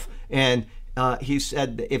and stuff. And he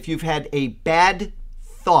said that if you've had a bad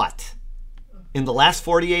thought in the last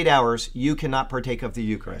 48 hours, you cannot partake of the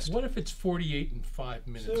Eucharist. What if it's 48 and 5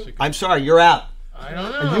 minutes ago? I'm sorry, you're out. I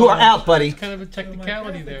don't know. You are out, buddy. It's kind of a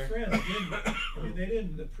technicality So my there. Catholic friends they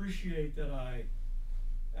didn't appreciate that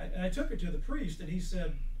I took it to the priest, and he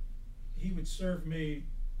said he would serve me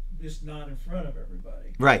just not in front of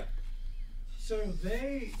everybody. Right. So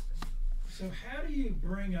how do you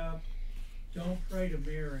bring up don't pray to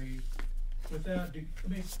Mary without, I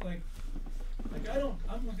mean, like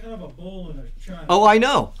I'm kind of a bull in a china. Oh, I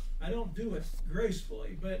know. I don't do it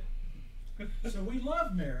gracefully, but so we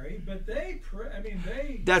love Mary, but they pray. I mean,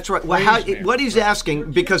 they. That's right. Well, what he's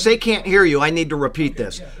asking, because they can't hear you, I need to repeat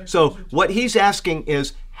this. Yeah, so what he's asking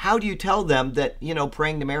is, how do you tell them that,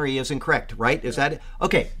 praying to Mary is incorrect, right? Is that it?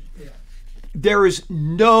 Okay. Yeah. There is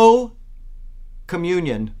no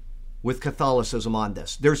communion with Catholicism on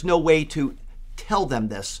this. There's no way to tell them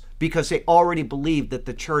this because they already believe that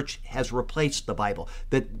the church has replaced the Bible,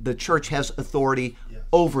 that the church has authority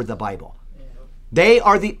over the Bible. They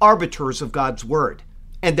are the arbiters of God's word,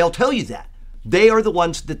 and they'll tell you that. They are the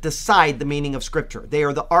ones that decide the meaning of Scripture. They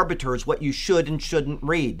are the arbiters, what you should and shouldn't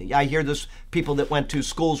read. I hear this, people that went to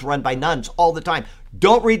schools run by nuns all the time.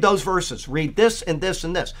 Don't read those verses. Read this and this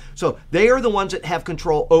and this. So they are the ones that have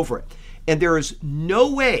control over it. And there is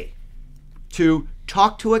no way to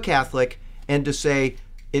talk to a Catholic and to say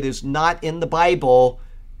it is not in the Bible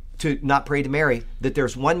to not pray to Mary, that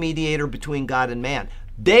there's one mediator between God and man.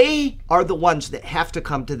 They are the ones that have to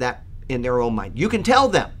come to that in their own mind. You can tell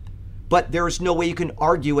them, but there is no way you can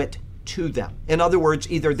argue it to them. In other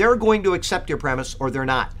words, either they're going to accept your premise or they're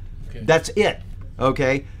not. Okay. That's it,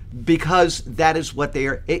 okay? Because that is what they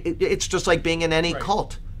are. It's just like being in any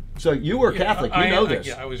cult. So you were Catholic, you know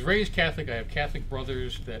this. I was raised Catholic. I have Catholic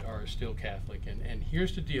brothers that are still Catholic. And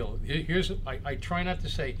here's the deal. I try not to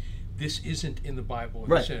say this isn't in the Bible.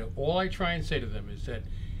 Right. All I try and say to them is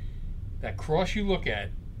that cross you look at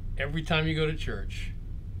every time you go to church,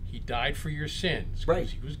 he died for your sins. Right.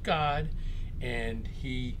 He was God, and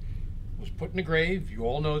he was put in the grave. You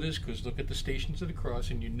all know this because look at the Stations of the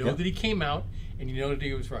Cross, and you know that he came out, and you know that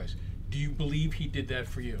he was raised. Do you believe he did that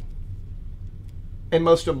for you? And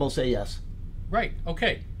most of them will say yes. Right.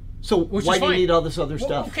 Okay. So why do you need all this other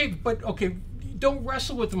stuff? Okay, don't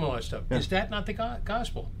wrestle with them all that stuff. Yeah. Is that not the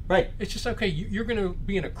gospel? Right. It's just, okay, you're going to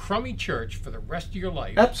be in a crummy church for the rest of your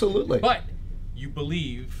life. Absolutely. But you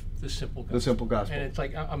believe the simple gospel. The simple gospel. And it's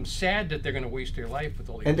like, I'm sad that they're going to waste their life with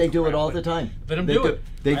all these. And they do it all the time. Let them do it.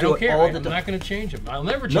 They do it all the time. I'm not going to change them. I'll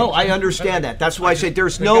never change them. No, I understand that. That's why I say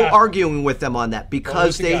there's no arguing with them on that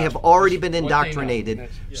because they have already been indoctrinated.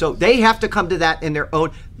 So they have to come to that in their own.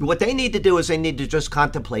 What they need to do is they need to just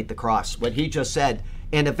contemplate the cross, what he just said.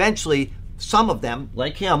 And eventually, some of them,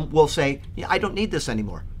 like him, will say, yeah, I don't need this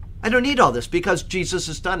anymore. I don't need all this because Jesus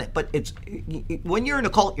has done it. But it's when you're in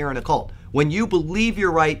a cult, you're in a cult. When you believe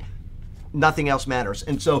you're right, nothing else matters.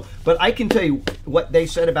 And so, but I can tell you what they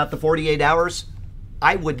said about the 48 hours.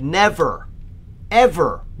 I would never,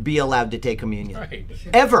 ever be allowed to take communion. Right.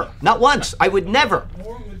 Ever. Not once. I would never.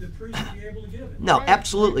 Nor would the priest be able to give it. No,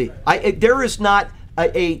 absolutely. There is not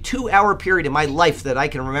a 2-hour period in my life that I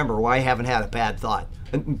can remember where I haven't had a bad thought.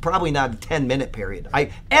 And probably not a 10-minute period.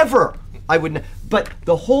 I wouldn't. But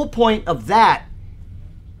the whole point of that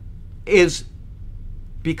is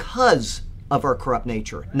because of our corrupt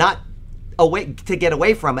nature, not to get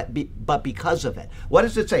away from it, but because of it. What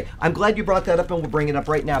does it say? I'm glad you brought that up, and we'll bring it up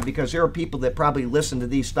right now because there are people that probably listen to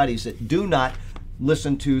these studies that do not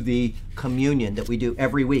listen to the communion that we do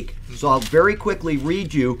every week. So I'll very quickly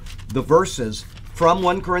read you the verses from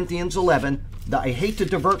 1 Corinthians 11. I hate to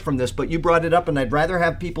divert from this, but you brought it up, and I'd rather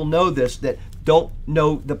have people know this that don't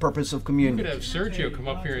know the purpose of communion. You could have Sergio come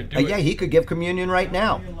up here and do it. Yeah, he could give communion right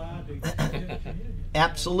now.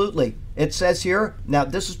 Absolutely. It says here, now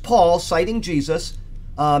this is Paul citing Jesus,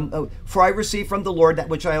 for I received from the Lord that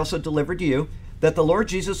which I also delivered to you, that the Lord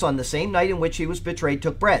Jesus on the same night in which he was betrayed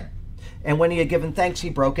took bread. And when he had given thanks, he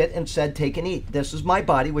broke it and said, take and eat. This is my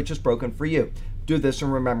body, which is broken for you. Do this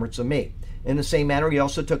in remembrance of me. In the same manner, he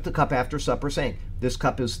also took the cup after supper, saying, this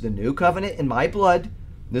cup is the new covenant in my blood.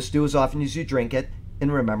 This do as often as you drink it in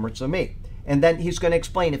remembrance of me. And then he's going to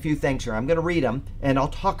explain a few things here. I'm going to read them, and I'll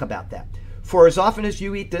talk about that. For as often as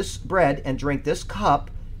you eat this bread and drink this cup,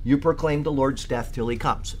 you proclaim the Lord's death till he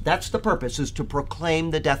comes. That's the purpose, is to proclaim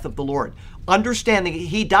the death of the Lord. Understanding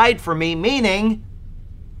he died for me, meaning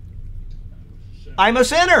I'm a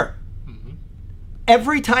sinner.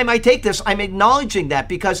 Every time I take this, I'm acknowledging that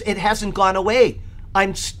because it hasn't gone away.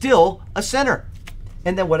 I'm still a sinner.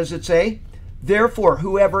 And then what does it say? Therefore,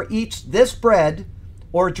 whoever eats this bread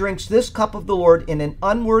or drinks this cup of the Lord in an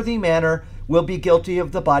unworthy manner will be guilty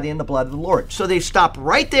of the body and the blood of the Lord. So they stop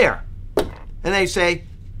right there. And they say,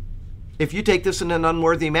 if you take this in an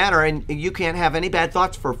unworthy manner and you can't have any bad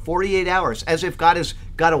thoughts for 48 hours, as if God has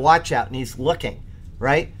got a watch out and he's looking,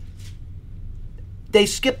 right? They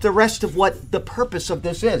skip the rest of what the purpose of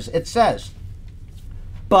this is. It says,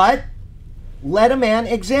 but let a man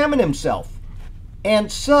examine himself, and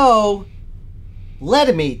so let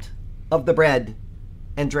him eat of the bread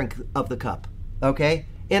and drink of the cup. Okay?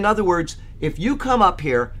 In other words, if you come up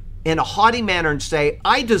here in a haughty manner and say,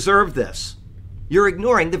 I deserve this, you're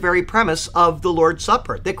ignoring the very premise of the Lord's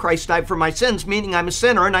Supper, that Christ died for my sins, meaning I'm a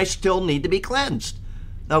sinner and I still need to be cleansed.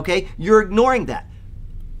 Okay? You're ignoring that.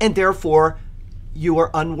 And therefore, you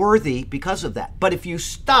are unworthy because of that. But if you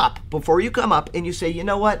stop before you come up and you say, you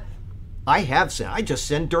know what? I have sinned. I just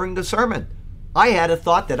sinned during the sermon. I had a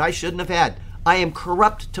thought that I shouldn't have had. I am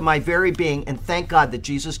corrupt to my very being, and thank God that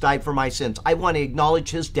Jesus died for my sins. I want to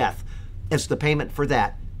acknowledge his death as the payment for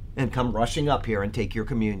that and come rushing up here and take your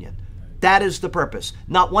communion. That is the purpose.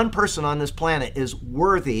 Not one person on this planet is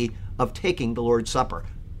worthy of taking the Lord's Supper.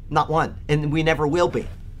 Not one. And we never will be.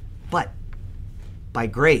 But by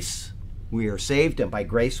grace, we are saved, and by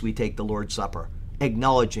grace, we take the Lord's Supper,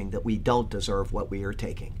 acknowledging that we don't deserve what we are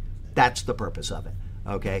taking. That's the purpose of it.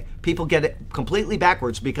 Okay? People get it completely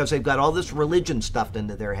backwards because they've got all this religion stuffed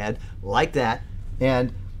into their head like that.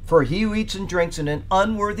 And for he who eats and drinks in an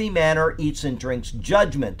unworthy manner eats and drinks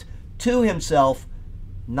judgment to himself,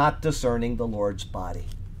 not discerning the Lord's body.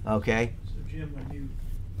 Okay? So Jim, when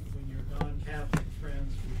your non-Catholic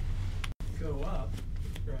friends would go up,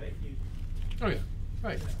 right? Oh yeah,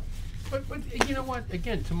 right. But you know what?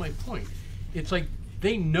 Again, to my point, it's like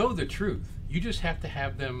they know the truth. You just have to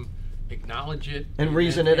have them acknowledge it and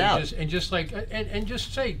reason it out, and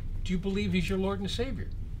just say, do you believe he's your Lord and Savior?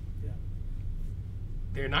 Yeah.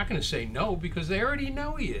 They're not going to say no because they already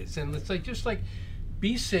know he is, and it's like just like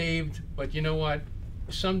be saved. But you know what?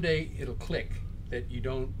 Someday it'll click that you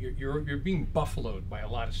don't. You're being buffaloed by a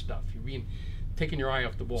lot of stuff. You're being taking your eye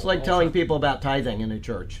off the ball. It's like telling people about tithing in a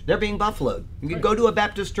church. They're being buffaloed. You go to a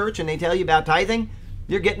Baptist church and they tell you about tithing,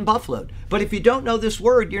 you're getting buffaloed. But if you don't know this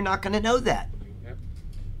word, you're not going to know that. Yep.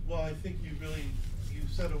 Well, I think you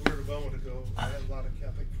said a word a moment ago. I have a lot of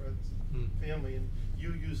Catholic friends and family, and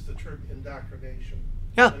you used the term indoctrination.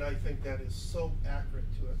 Yeah. And I think that is so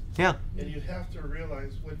accurate to it. Yeah. And you have to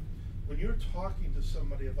realize when you're talking to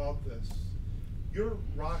somebody about this, you're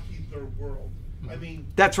rocking their world. I mean,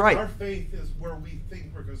 that's right. Our faith is where we think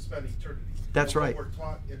we're going to spend eternity. That's right. We're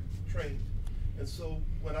taught and trained. And so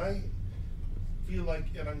when I feel like,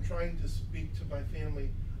 and I'm trying to speak to my family,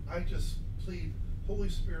 I just plead, Holy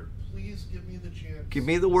Spirit, please give me the chance. Give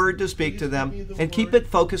me the word to speak to them, and keep it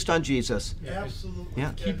focused on Jesus. Absolutely.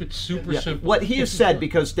 Yeah. Keep it super simple. What he has said,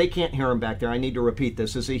 because they can't hear him back there, I need to repeat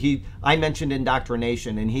this, is I mentioned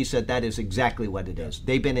indoctrination, and he said that is exactly what it is.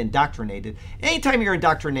 They've been indoctrinated. Anytime you're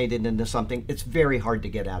indoctrinated into something, it's very hard to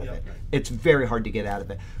get out of it. It's very hard to get out of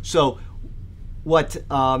it. So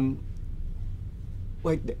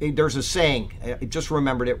there's a saying, I just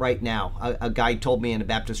remembered it right now. A guy told me in a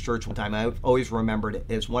Baptist church one time, I've always remembered it,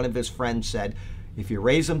 as one of his friends said, if you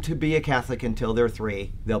raise them to be a Catholic until they're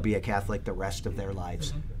 3, they'll be a Catholic the rest of their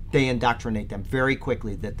lives. They indoctrinate them very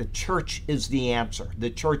quickly that the church is the answer. The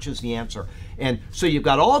church is the answer. And so you've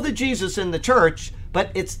got all the Jesus in the church, but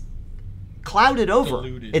it's clouded over.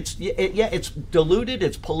 Diluted. It's diluted,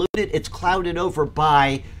 it's polluted, it's clouded over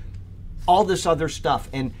by all this other stuff.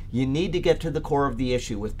 And you need to get to the core of the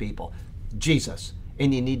issue with people, Jesus.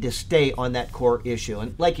 And you need to stay on that core issue.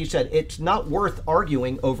 And like you said, it's not worth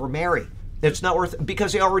arguing over Mary. It's not worth,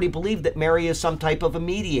 because they already believe that Mary is some type of a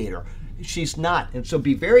mediator. She's not. And so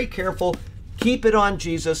be very careful. Keep it on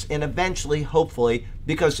Jesus, and eventually, hopefully,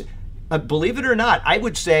 because believe it or not, I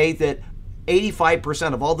would say that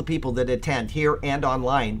 85% of all the people that attend here and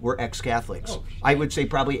online were ex-Catholics. Oh, I would say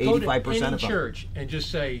probably 85% Go to of any them. church and just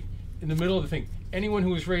say, in the middle of the thing, anyone who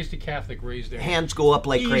was raised a Catholic raised their Hands go up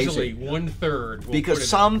like easily crazy. 1/3. Because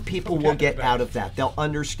some people will get out of that. They'll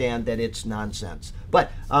understand that it's nonsense.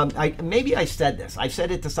 But maybe I said this. I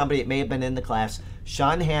said it to somebody that may have been in the class.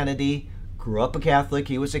 Sean Hannity grew up a Catholic.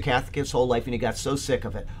 He was a Catholic his whole life, and he got so sick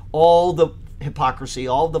of it. All the hypocrisy,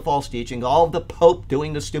 all the false teaching, all the Pope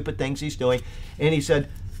doing the stupid things he's doing. And he said,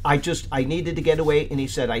 I needed to get away. And he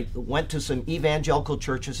said, I went to some evangelical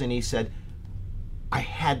churches, and he said, I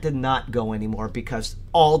had to not go anymore because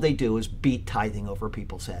all they do is beat tithing over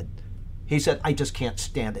people's head. He said, I just can't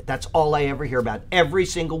stand it. That's all I ever hear about every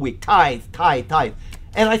single week. Tithe, tithe, tithe.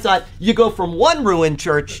 And I thought, you go from one ruined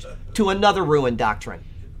church to another ruined doctrine.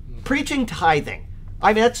 Preaching tithing.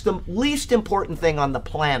 I mean, that's the least important thing on the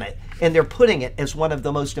planet. And they're putting it as one of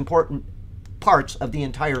the most important parts of the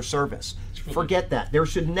entire service. Forget that. There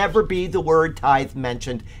should never be the word tithe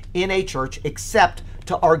mentioned in a church except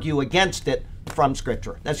to argue against it from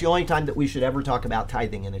Scripture. That's the only time that we should ever talk about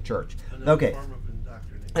tithing in a church. Okay.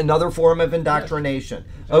 Another form of indoctrination.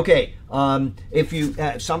 Okay,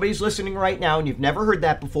 if somebody's listening right now and you've never heard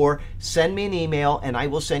that before, send me an email and I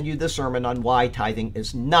will send you the sermon on why tithing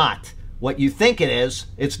is not what you think it is.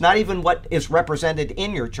 It's not even what is represented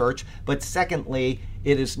in your church. But secondly,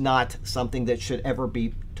 it is not something that should ever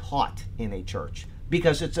be taught in a church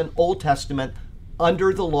because it's an Old Testament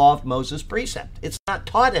under the law of Moses precept. It's not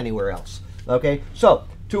taught anywhere else. Okay, so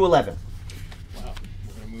 2:11. Wow,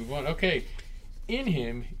 we're going to move on. Okay, in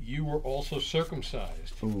him you were also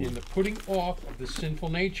circumcised in the putting off of the sinful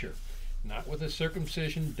nature, not with the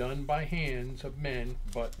circumcision done by hands of men,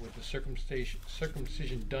 but with the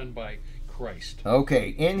circumcision done by Christ. Okay,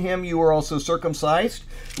 in him you were also circumcised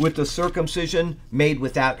with the circumcision made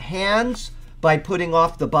without hands, by putting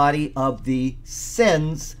off the body of the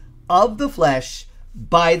sins of the flesh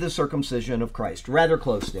by the circumcision of Christ. Rather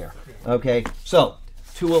close there. Okay, so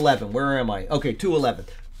 2:11. Where am I? Okay, 2:11.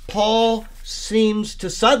 Paul seems to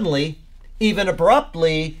suddenly, even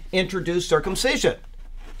abruptly, introduce circumcision.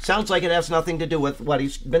 Sounds like it has nothing to do with what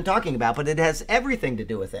he's been talking about, but it has everything to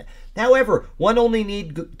do with it. However, one only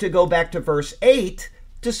need to go back to verse 8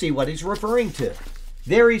 to see what he's referring to.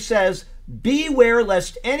 There he says, beware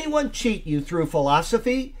lest anyone cheat you through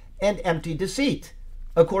philosophy and empty deceit,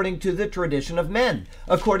 according to the tradition of men,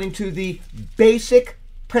 according to the basic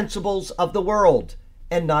principles of the world,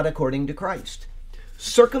 and not according to Christ.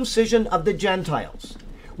 Circumcision of the Gentiles,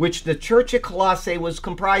 which the church at Colossae was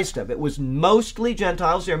comprised of. It was mostly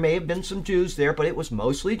Gentiles. There may have been some Jews there, but it was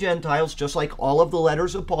mostly Gentiles, just like all of the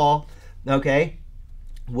letters of Paul, okay,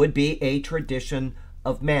 would be a tradition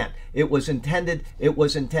of man. It was intended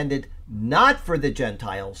not for the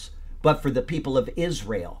Gentiles, but for the people of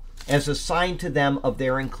Israel, as a sign to them of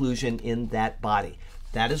their inclusion in that body.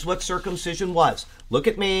 That is what circumcision was. Look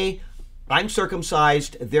at me. I'm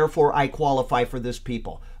circumcised, therefore I qualify for this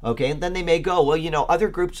people. Okay, and then they may go, well, you know, other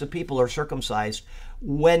groups of people are circumcised.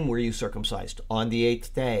 When were you circumcised? On the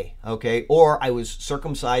 8th day. Okay, or I was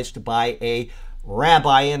circumcised by a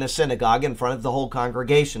rabbi in a synagogue in front of the whole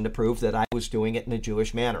congregation to prove that I was doing it in a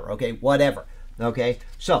Jewish manner. Okay, whatever. Okay,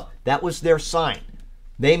 so that was their sign.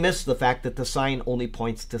 They missed the fact that the sign only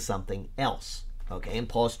points to something else. Okay, and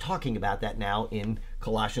Paul's talking about that now in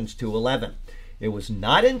Colossians 2:11. It was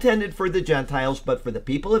not intended for the Gentiles, but for the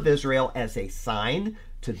people of Israel as a sign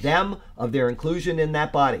to them of their inclusion in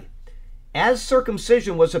that body. As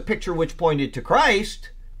circumcision was a picture which pointed to Christ,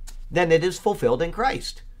 then it is fulfilled in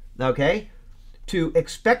Christ. Okay? To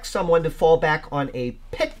expect someone to fall back on a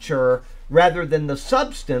picture rather than the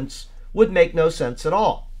substance would make no sense at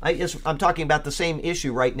all. I'm talking about the same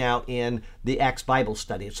issue right now in the Acts Bible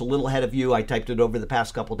study. It's a little ahead of you. I typed it over the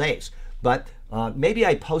past couple days. But maybe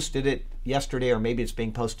I posted it yesterday, or maybe it's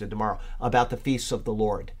being posted tomorrow, about the feasts of the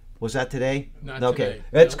Lord. Was that today? Not okay. today.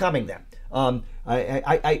 It's No. coming then.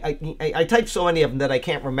 I typed so many of them that I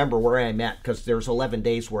can't remember where I'm at because there's 11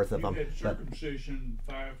 days worth of You them. had But circumcision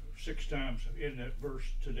 5, 6 times in that verse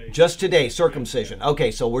today. just today, circumcision.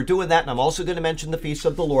 Okay, so we're doing that, and I'm also going to mention the feasts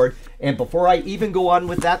of the Lord. And before I even go on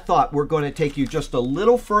with that thought, we're going to take you just a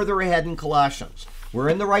little further ahead in Colossians. We're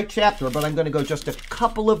in the right chapter, but I'm going to go just a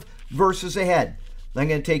couple of verses ahead. I'm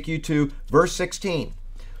going to take you to verse 16.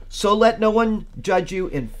 So let no one judge you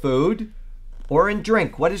in food or in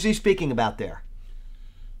drink. What is he speaking about there?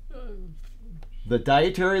 The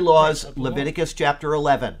dietary laws, Leviticus chapter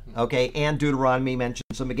 11, okay, and Deuteronomy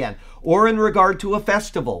mentions them again. Or in regard to a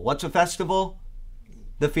festival. What's a festival?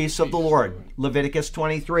 The feasts of the Lord, Leviticus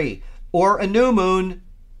 23. Or a new moon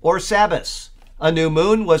or Sabbaths. A new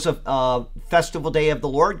moon was a festival day of the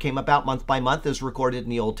Lord, came about month by month as recorded in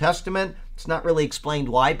the Old Testament. It's not really explained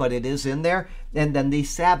why, but it is in there. And then the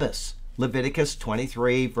Sabbaths, Leviticus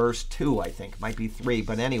 23, verse 2, I think. Might be 3,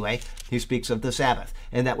 but anyway, he speaks of the Sabbath.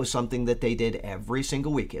 And that was something that they did every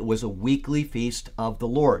single week. It was a weekly feast of the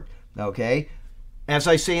Lord, okay? As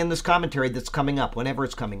I say in this commentary that's coming up, whenever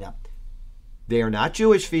it's coming up, they are not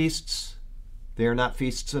Jewish feasts. They are not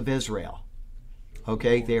feasts of Israel.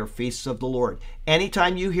 Okay, they are feasts of the Lord.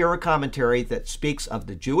 Anytime you hear a commentary that speaks of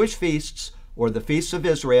the Jewish feasts or the feasts of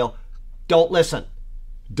Israel, don't listen.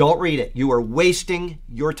 Don't read it. You are wasting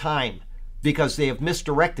your time because they have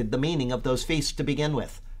misdirected the meaning of those feasts to begin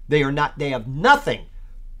with. They have nothing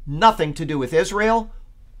to do with Israel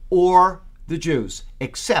or the Jews,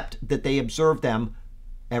 except that they observe them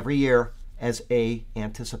every year as a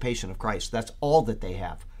anticipation of Christ. That's all that they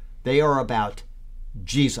have. They are about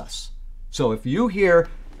Jesus. So if you hear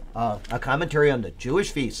a commentary on the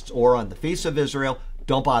Jewish feasts or on the feasts of Israel,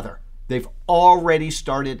 don't bother. They've already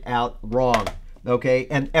started out wrong, okay?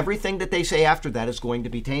 And everything that they say after that is going to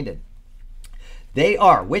be tainted. They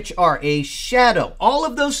are, which are a shadow. All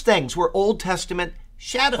of those things were Old Testament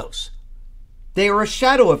shadows. They are a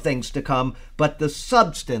shadow of things to come, but the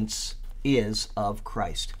substance is of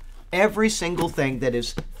Christ. Every single thing that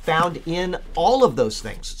is found in all of those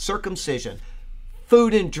things, circumcision,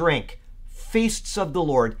 food and drink, feasts of the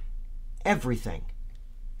Lord, everything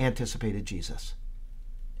anticipated Jesus.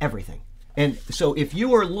 Everything. And so if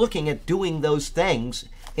you are looking at doing those things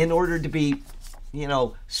in order to be,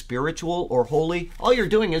 spiritual or holy, all you're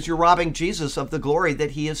doing is you're robbing Jesus of the glory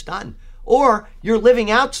that he has done. Or you're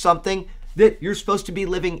living out something that you're supposed to be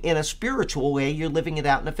living in a spiritual way, you're living it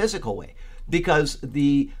out in a physical way. Because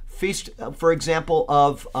the feast, for example,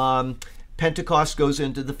 of Pentecost goes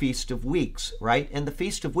into the Feast of Weeks, right? And the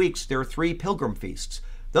Feast of Weeks, there are 3 pilgrim feasts.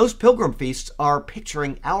 Those pilgrim feasts are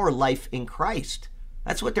picturing our life in Christ.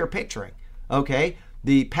 That's what they're picturing, okay?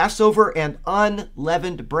 The Passover and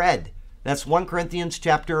unleavened bread. That's 1 Corinthians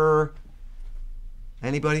chapter,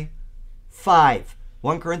 anybody? 5.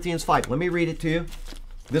 1 Corinthians 5. Let me read it to you.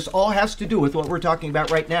 This all has to do with what we're talking about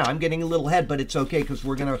right now. I'm getting a little ahead, but it's okay because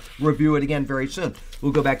we're going to review it again very soon.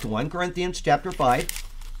 We'll go back to 1 Corinthians chapter 5,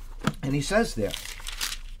 and he says there.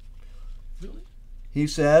 He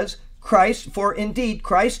says, for indeed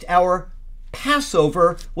Christ our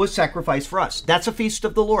Passover was sacrificed for us. That's a feast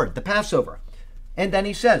of the Lord, the Passover. And then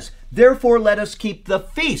he says, therefore let us keep the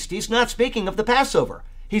feast. He's not speaking of the Passover.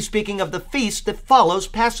 He's speaking of the feast that follows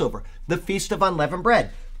Passover, the feast of unleavened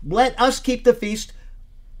bread. Let us keep the feast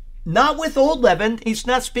not with old leaven. He's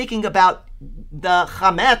not speaking about the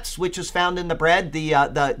chametz, which is found in the bread,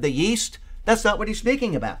 the yeast. That's not what he's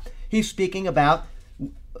speaking about. He's speaking about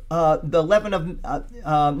the leaven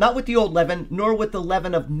of, not with the old leaven, nor with the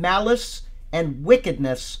leaven of malice and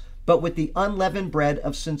wickedness, but with the unleavened bread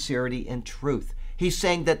of sincerity and truth. He's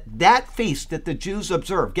saying that feast that the Jews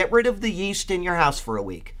observe, get rid of the yeast in your house for a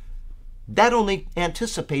week. That only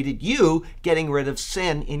anticipated you getting rid of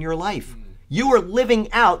sin in your life. You are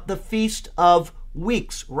living out the Feast of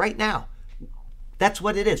Weeks right now. That's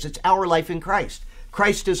what it is. It's our life in Christ.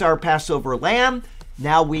 Christ is our Passover lamb.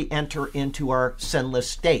 Now we enter into our sinless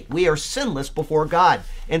state. We are sinless before God,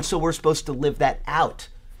 and so we're supposed to live that out.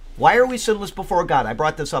 Why are we sinless before God? I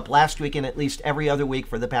brought this up last week and at least every other week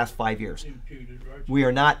for the past 5 years. We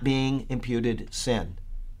are not being imputed sin.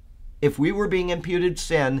 If we were being imputed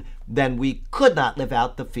sin, then we could not live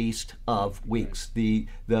out the Feast of Weeks, the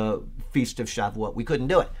Feast of Shavuot. We couldn't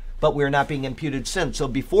do it. But we're not being imputed sin. So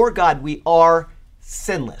before God, we are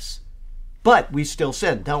sinless. But we still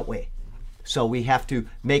sin, don't we? So we have to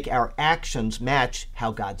make our actions match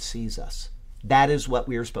how God sees us. That is what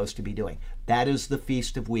we are supposed to be doing. That is the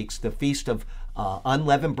Feast of Weeks, the Feast of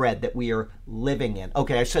unleavened bread that we are living in.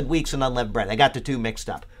 Okay, I said weeks and unleavened bread. I got the two mixed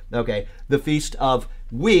up. Okay, the Feast of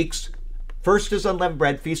Weeks, first is unleavened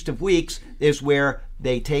bread. Feast of Weeks is where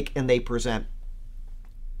they take and they present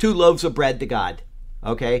 2 loaves of bread to God.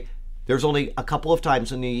 Okay, there's only a couple of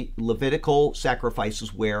times in the Levitical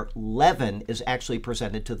sacrifices where leaven is actually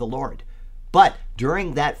presented to the Lord. But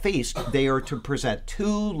during that feast, they are to present 2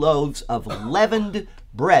 loaves of leavened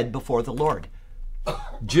bread before the Lord.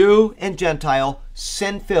 Jew and Gentile,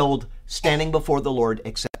 sin-filled, standing before the Lord,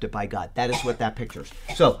 accepted by God. That is what that pictures.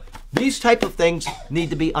 So these type of things need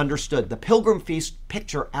to be understood. The pilgrim feast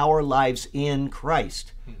picture our lives in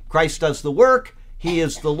Christ. Christ does the work. He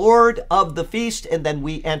is the Lord of the feast, and then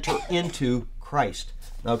we enter into Christ.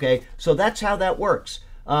 Okay, so that's how that works.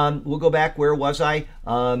 We'll go back. Where was I?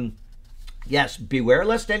 Yes, beware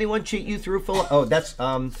lest anyone cheat you through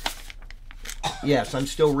yes, I'm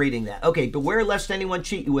still reading that. Okay, beware lest anyone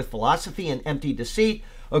cheat you with philosophy and empty deceit,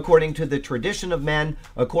 according to the tradition of men,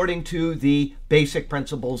 according to the basic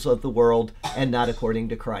principles of the world, and not according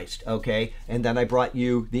to Christ. Okay, and then I brought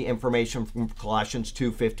you the information from Colossians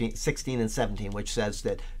 2:16 and 17, which says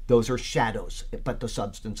that those are shadows, but the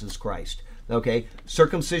substance is Christ. Okay,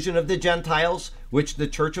 circumcision of the Gentiles, which the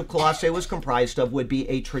church of Colossae was comprised of, would be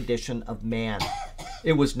a tradition of man.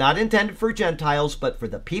 It was not intended for Gentiles, but for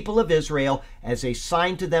the people of Israel as a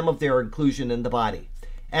sign to them of their inclusion in the body.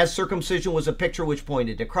 As circumcision was a picture which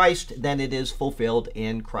pointed to Christ, then it is fulfilled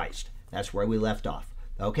in Christ. That's where we left off.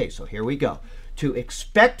 Okay, so here we go. To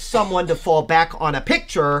expect someone to fall back on a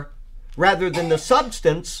picture rather than the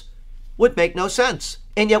substance would make no sense.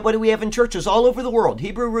 And yet what do we have in churches all over the world?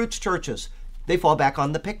 Hebrew roots churches. They fall back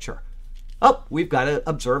on the picture. Oh, we've got to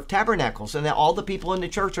observe tabernacles. And then all the people in the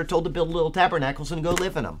church are told to build little tabernacles and go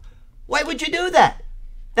live in them. Why would you do that?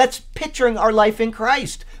 That's picturing our life in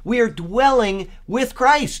Christ. We are dwelling with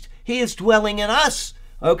Christ. He is dwelling in us.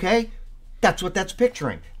 Okay? That's what that's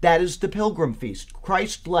picturing. That is the pilgrim feast.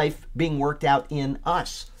 Christ's life being worked out in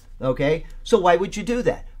us. Okay? So why would you do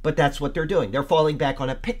that? But that's what they're doing. They're falling back on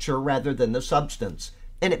a picture rather than the substance.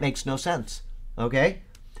 And it makes no sense. Okay?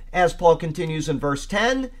 As Paul continues in verse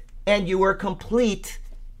 10, and you are complete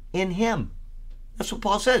in him. That's what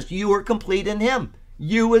Paul says. You are complete in him.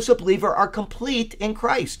 You as a believer are complete in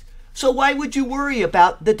Christ. So why would you worry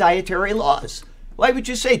about the dietary laws? Why would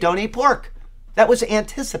you say don't eat pork? That was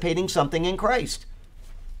anticipating something in Christ.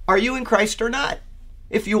 Are you in Christ or not?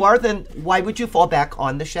 If you are, then why would you fall back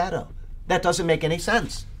on the shadow? That doesn't make any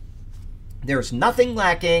sense. There's nothing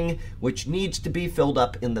lacking which needs to be filled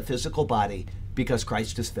up in the physical body because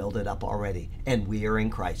Christ has filled it up already, and we are in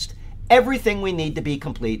Christ. Everything we need to be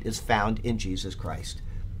complete is found in Jesus Christ.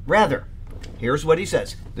 Rather, here's what he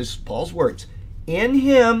says. This is Paul's words. In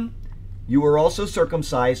him you were also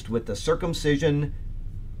circumcised with the circumcision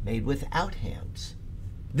made without hands.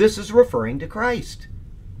 This is referring to Christ.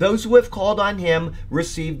 Those who have called on him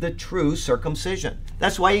receive the true circumcision.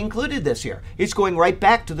 That's why he included this here. He's going right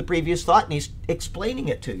back to the previous thought and he's explaining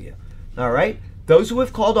it to you. All right? Those who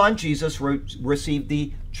have called on Jesus receive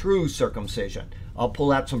the true circumcision. I'll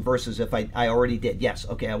pull out some verses if I already did. Yes,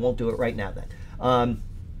 okay, I won't do it right now then.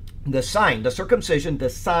 The sign, the circumcision, the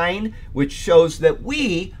sign which shows that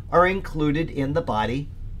we are included in the body,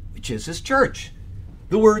 which is his church.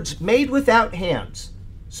 The words made without hands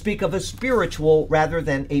speak of a spiritual rather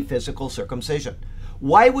than a physical circumcision.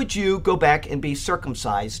 Why would you go back and be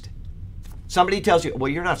circumcised? Somebody tells you,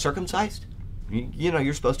 well, you're not circumcised. You know,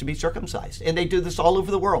 you're supposed to be circumcised. And they do this all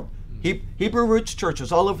over the world. Hebrew roots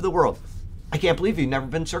churches all over the world. I can't believe you've never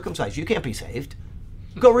been circumcised. You can't be saved.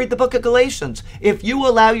 Go read the book of Galatians. If you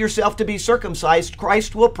allow yourself to be circumcised,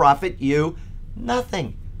 Christ will profit you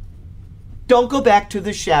nothing. Don't go back to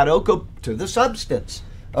the shadow, go to the substance.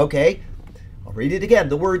 Okay? I'll read it again.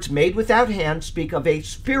 The words made without hands speak of a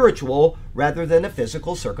spiritual rather than a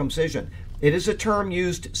physical circumcision. It is a term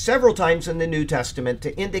used several times in the New Testament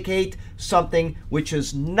to indicate something which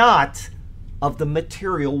is not of the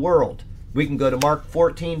material world. We can go to Mark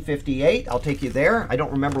 14:58. I'll take you there. I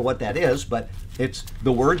don't remember what that is, but it's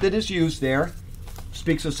the word that is used there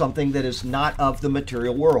speaks of something that is not of the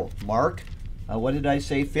material world. Mark, what did I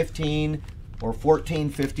say? 15 or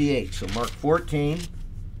 14:58. So Mark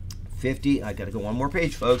 14:50. I got to go one more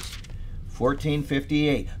page, folks.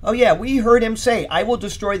 14:58. Oh yeah, we heard him say, I will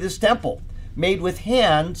destroy this temple made with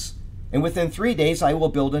hands, and within 3 days I will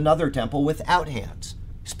build another temple without hands.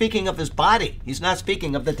 Speaking of his body. He's not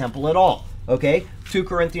speaking of the temple at all. Okay? 2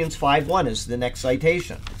 Corinthians 5:1 is the next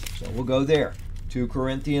citation. So we'll go there. 2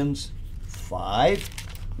 Corinthians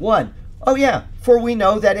 5:1. Oh yeah, for we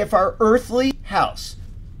know that if our earthly house,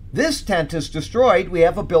 this tent, is destroyed, we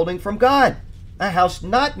have a building from God, a house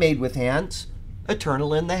not made with hands,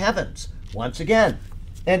 eternal in the heavens. Once again.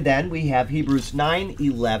 And then we have Hebrews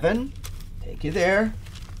 9:11. Take you there.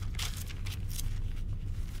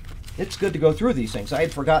 It's good to go through these things. I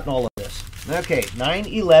had forgotten all of this. Okay,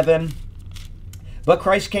 9:11. But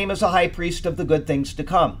Christ came as a high priest of the good things to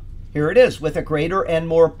come. Here it is, with a greater and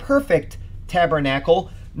more perfect tabernacle,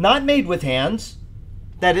 not made with hands,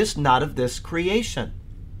 that is not of this creation.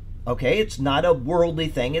 Okay, it's not a worldly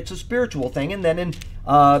thing, it's a spiritual thing. And then in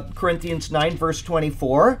Corinthians 9, verse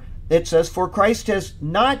 24, it says, for Christ has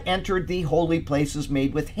not entered the holy places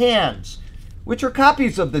made with hands, which are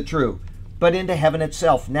copies of the true, but into heaven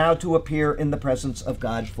itself, now to appear in the presence of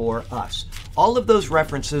God for us. All of those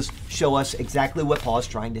references show us exactly what Paul is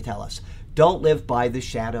trying to tell us. Don't live by the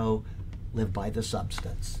shadow, live by the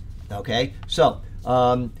substance. Okay? So,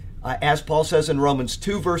 as Paul says in Romans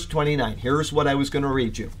 2, verse 29, here's what I was going to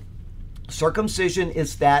read you. Circumcision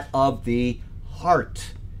is that of the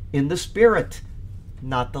heart, in the spirit,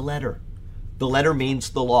 not the letter. The letter means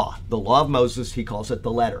the law. The law of Moses, he calls it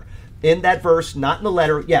the letter. In that verse, not in the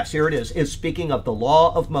letter, yes, here it is speaking of the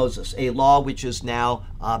law of Moses, a law which is now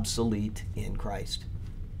obsolete in Christ.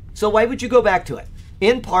 So why would you go back to it?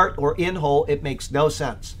 In part or in whole, it makes no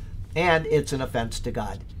sense. And it's an offense to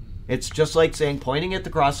God. It's just like saying, pointing at the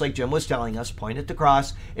cross, like Jim was telling us, point at the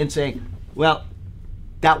cross and saying, well,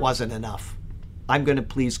 that wasn't enough. I'm going to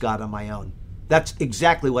please God on my own. That's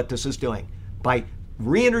exactly what this is doing. By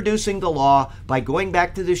reintroducing the law, by going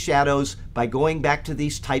back to the shadows, by going back to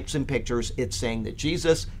these types and pictures, it's saying that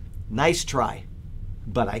Jesus, nice try,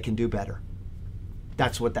 but I can do better.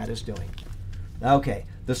 That's what that is doing. Okay,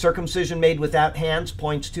 the circumcision made without hands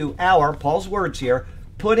points to Paul's words here,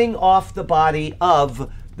 putting off the body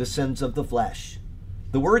of the sins of the flesh.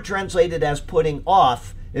 The word translated as putting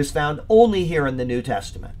off is found only here in the New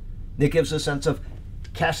Testament. It gives a sense of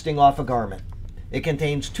casting off a garment. It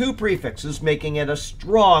contains two prefixes, making it a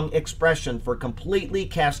strong expression for completely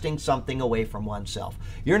casting something away from oneself.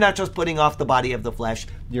 You're not just putting off the body of the flesh,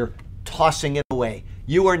 you're tossing it away.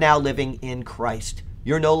 You are now living in Christ.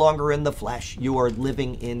 You're no longer in the flesh. You are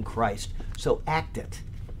living in Christ. So act it.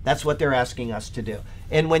 That's what they're asking us to do.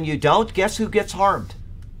 And when you don't, guess who gets harmed?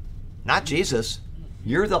 not Jesus.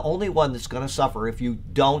 You're the only one that's going to suffer if you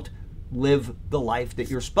don't live the life that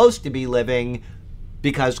you're supposed to be living,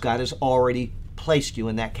 because God has already placed you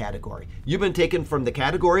in that category. You've been taken from the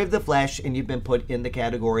category of the flesh and you've been put in the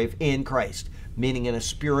category of in Christ, meaning in a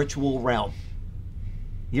spiritual realm.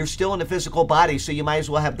 You're still in a physical body, so you might as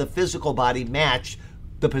well have the physical body match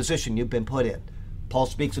the position you've been put in. Paul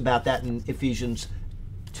speaks about that in Ephesians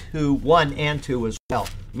 1 and 2 as well.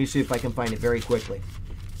 Let me see if I can find it very quickly.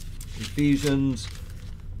 Ephesians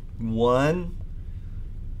 1.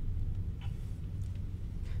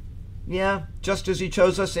 Yeah, just as he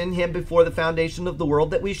chose us in him before the foundation of the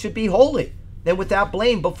world, that we should be holy and without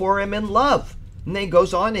blame before him in love. And then he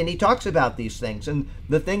goes on and he talks about these things and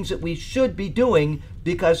the things that we should be doing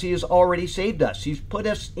because he has already saved us. He's put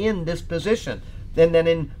us in this position. And then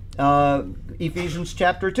in Ephesians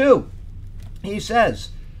chapter 2, he says,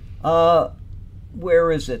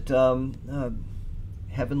 where is it?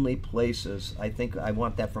 Heavenly places. I think I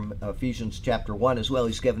want that from Ephesians chapter 1 as well.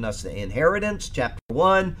 He's given us the inheritance, chapter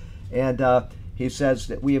 1. And he says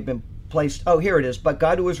that we have been placed, here it is. But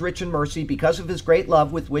God, who is rich in mercy, because of his great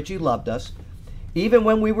love with which he loved us, even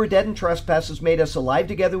when we were dead in trespasses, made us alive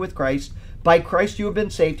together with Christ. By Christ you have been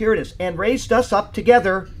saved. Here it is. And raised us up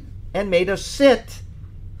together and made us sit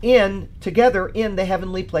together in the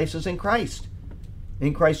heavenly places in Christ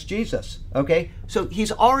Jesus. Okay? So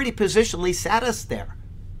he's already positionally sat us there.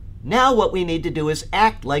 Now what we need to do is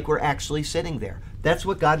act like we're actually sitting there. That's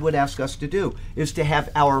what God would ask us to do, is to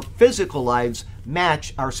have our physical lives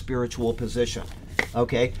match our spiritual position.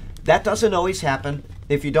 Okay? That doesn't always happen.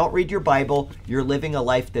 If you don't read your Bible, you're living a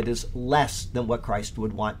life that is less than what Christ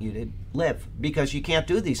would want you to live, because you can't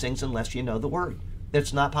do these things unless you know the Word.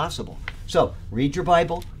 It's not possible. So, read your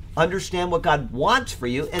Bible, understand what God wants for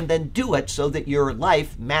you, and then do it so that your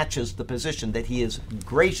life matches the position that he has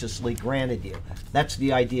graciously granted you. That's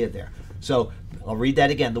the idea there. So, I'll read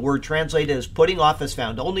that again. The word translated as putting off is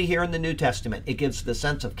found only here in the New Testament. It gives the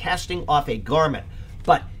sense of casting off a garment,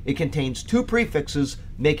 but it contains two prefixes,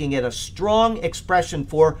 making it a strong expression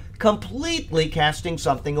for completely casting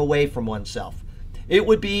something away from oneself. It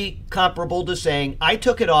would be comparable to saying, I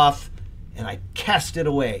took it off and I cast it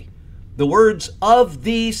away. The words of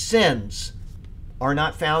these sins are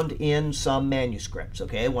not found in some manuscripts,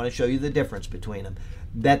 okay? I want to show you the difference between them.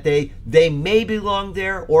 That they may belong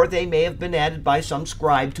there, or they may have been added by some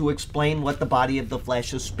scribe to explain what the body of the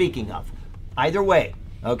flesh is speaking of. Either way,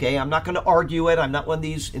 okay, I'm not going to argue it. I'm not one of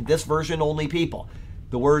these this version only people.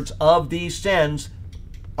 The words of these sins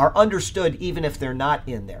are understood even if they're not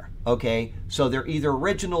in there, okay? So they're either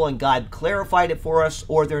original and God clarified it for us,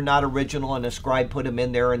 or they're not original and a scribe put them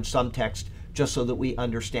in there in some text just so that we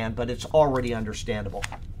understand, but it's already understandable.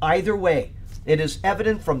 Either way, it is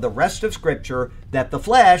evident from the rest of Scripture that the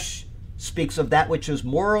flesh speaks of that which is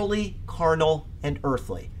morally, carnal, and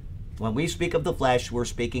earthly. When we speak of the flesh, we're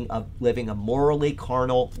speaking of living a morally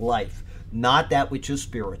carnal life, not that which is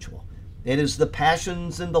spiritual. It is the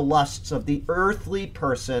passions and the lusts of the earthly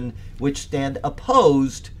person which stand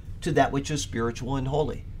opposed to that which is spiritual and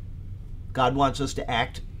holy. God wants us to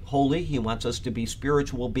act holy. He wants us to be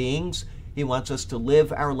spiritual beings. He wants us to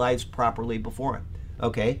live our lives properly before him.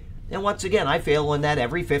 Okay? And once again, I fail in that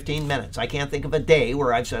every 15 minutes. I can't think of a day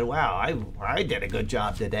where I've said, wow, I did a good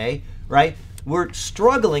job today, right? We're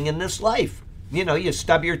struggling in this life. You know, you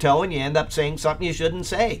stub your toe and you end up saying something you shouldn't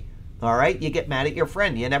say. All right? You get mad at your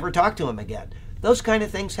friend. You never talk to him again. Those kind of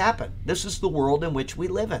things happen. This is the world in which we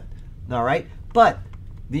live in. All right? But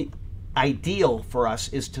the ideal for us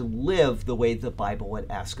is to live the way the Bible would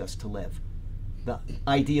ask us to live. The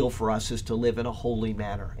ideal for us is to live in a holy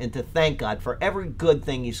manner and to thank God for every good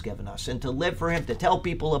thing he's given us and to live for him, to tell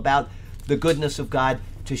people about the goodness of God,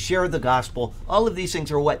 to share the gospel. All of these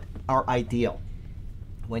things are what are ideal.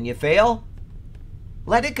 When you fail,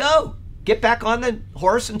 let it go. Get back on the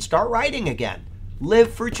horse and start riding again.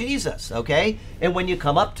 Live for Jesus, okay? And when you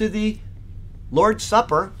come up to the Lord's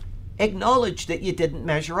Supper, acknowledge that you didn't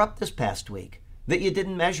measure up this past week, that you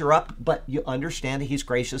didn't measure up, but you understand that he's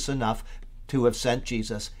gracious enough to have sent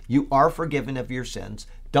Jesus. You are forgiven of your sins.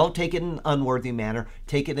 Don't take it in an unworthy manner.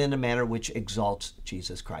 Take it in a manner which exalts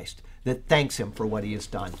Jesus Christ, that thanks him for what he has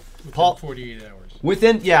done. Within 48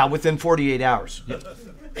 hours. Within 48 hours.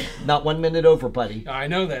 Not 1 minute over, buddy. I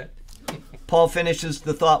know that. Paul finishes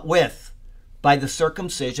the thought with, by the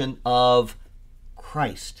circumcision of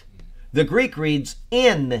Christ. The Greek reads,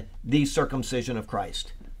 in the circumcision of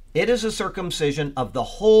Christ. It is a circumcision of the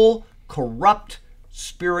whole corrupt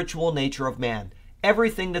spiritual nature of man.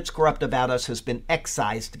 Everything that's corrupt about us has been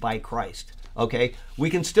excised by Christ. Okay? We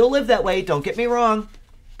can still live that way, don't get me wrong,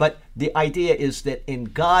 But the idea is that in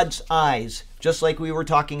God's eyes, just like we were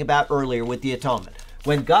talking about earlier with the atonement,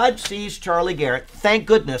 when God sees Charlie Garrett, thank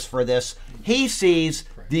goodness for this, he sees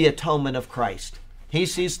the atonement of Christ. He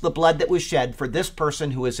sees the blood that was shed for this person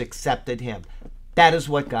who has accepted him. That is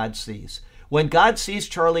what God sees. When God sees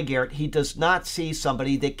Charlie Garrett, he does not see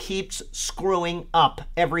somebody that keeps screwing up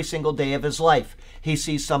every single day of his life. He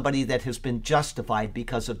sees somebody that has been justified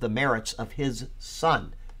because of the merits of his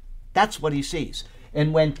Son. That's what he sees.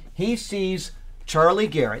 And when he sees Charlie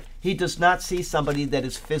Garrett, he does not see somebody that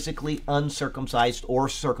is physically uncircumcised or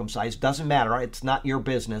circumcised. Doesn't matter. It's not your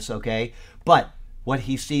business, okay? But what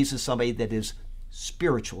he sees is somebody that is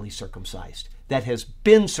spiritually circumcised, that has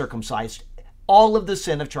been circumcised. All of the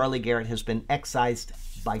sin of Charlie Garrett has been excised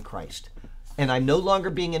by Christ. And I'm no longer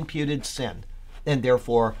being imputed sin. And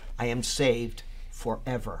therefore, I am saved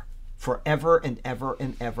forever. Forever and ever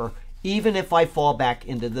and ever. Even if I fall back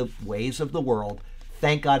into the ways of the world,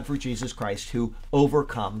 thank God for Jesus Christ who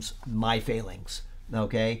overcomes my failings.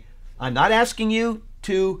 Okay? I'm not asking you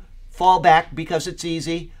to fall back because it's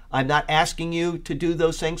easy. I'm not asking you to do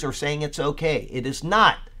those things or saying it's okay. It is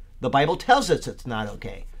not. The Bible tells us it's not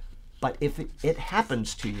okay. But if it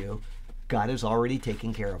happens to you, God has already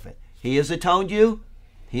taken care of it. He has atoned you,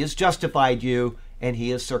 he has justified you, and he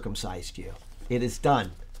has circumcised you. It is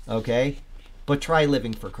done, okay? But try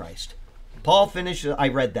living for Christ. Paul finishes, I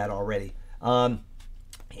read that already.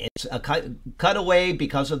 It's a cut away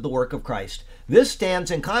because of the work of Christ. This stands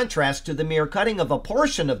in contrast to the mere cutting of a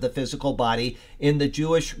portion of the physical body in the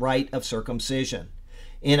Jewish rite of circumcision.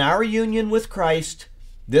 In our union with Christ,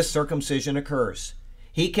 this circumcision occurs.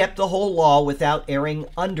 He kept the whole law without erring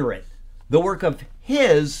under it. The work of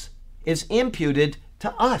his is imputed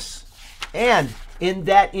to us. And in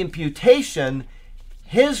that imputation,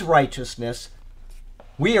 his righteousness,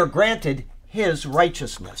 we are granted his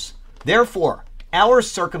righteousness. Therefore, our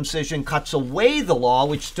circumcision cuts away the law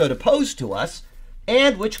which stood opposed to us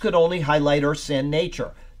and which could only highlight our sin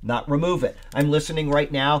nature, not remove it. I'm listening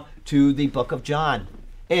right now to the book of John.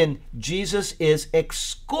 And Jesus is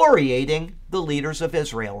excoriating the leaders of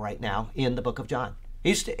Israel right now in the book of John.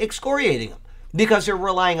 He's excoriating them because they're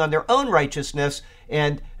relying on their own righteousness.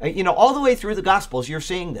 And, all the way through the Gospels, you're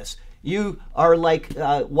seeing this. You are like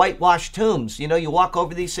whitewashed tombs. You walk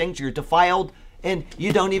over these things, you're defiled, and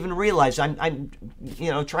you don't even realize. I'm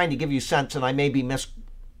trying to give you sense, and I may be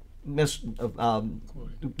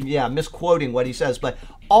misquoting what he says, but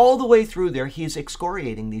all the way through there, he's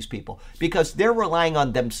excoriating these people because they're relying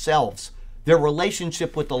on themselves, their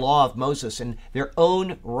relationship with the law of Moses and their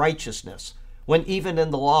own righteousness. When even in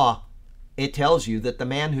the law, it tells you that the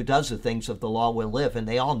man who does the things of the law will live, and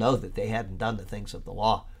they all know that they hadn't done the things of the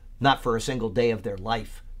law, not for a single day of their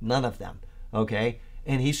life, none of them, okay?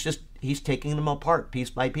 And he's taking them apart piece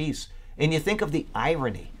by piece. And you think of the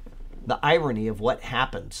irony of what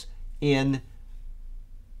happens in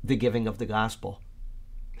the giving of the gospel.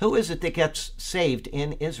 Who is it that gets saved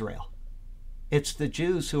in Israel? It's the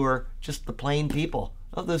Jews who are just the plain people.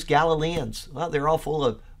 Oh, those Galileans. Well, they're all full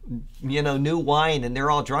of, new wine and they're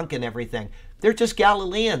all drunk and everything. They're just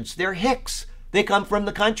Galileans. They're hicks. They come from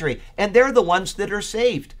the country and they're the ones that are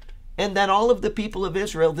saved. And then all of the people of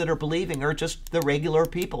Israel that are believing are just the regular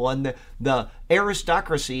people, and the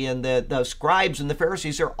aristocracy and the scribes and the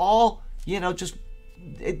Pharisees are all, just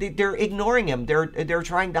they're ignoring him. They're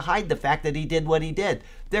trying to hide the fact that he did what he did.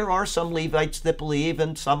 There are some Levites that believe,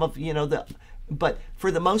 and some of but for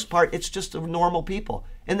the most part, it's just normal people.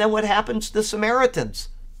 And then what happens? The Samaritans.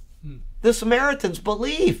 The Samaritans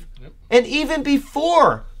believe, and even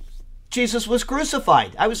before Jesus was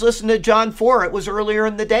crucified. I was listening to John 4. It was earlier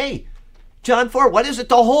in the day. John 4. What is it?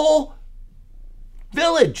 The whole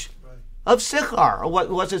village of Sychar. Or what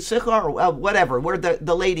was it? Sychar? Whatever. Where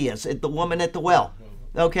the lady is, the woman at the well.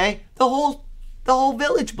 Okay. The whole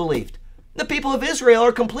village believed. The people of Israel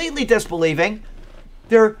are completely disbelieving.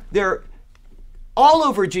 They're all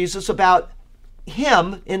over Jesus about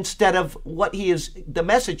him instead of what he is, the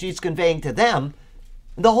message he's conveying to them.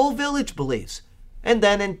 The whole village believes. And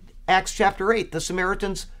then in Acts chapter 8, the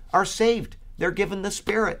Samaritans are saved. They're given the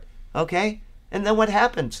Spirit, okay? And then what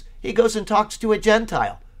happens? He goes and talks to a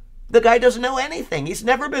Gentile. The guy doesn't know anything. He's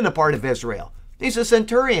never been a part of Israel. He's a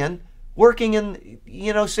centurion working in,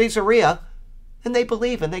 Caesarea, and they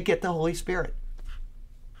believe and they get the Holy Spirit.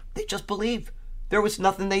 They just believe. There was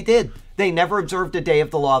nothing they did. They never observed a day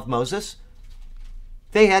of the law of Moses.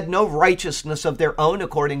 They had no righteousness of their own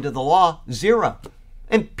according to the law. Zero.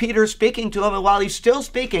 And Peter's speaking to him, and while he's still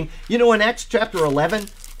speaking, in Acts chapter 11,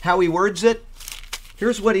 how he words it?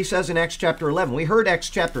 Here's what he says in Acts chapter 11. We heard Acts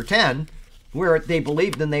chapter 10, where they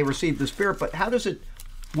believed and they received the Spirit, but how does it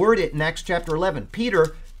word it in Acts chapter 11?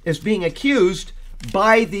 Peter is being accused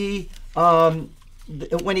by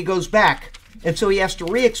when he goes back. And so he has to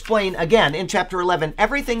re-explain again in chapter 11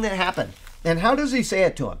 everything that happened. And how does he say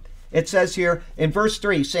it to him? It says here in verse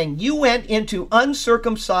 3, saying, you went into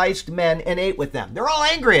uncircumcised men and ate with them. They're all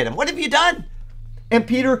angry at him. What have you done? And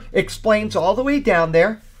Peter explains all the way down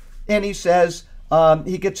there. And he says,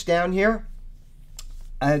 he gets down here.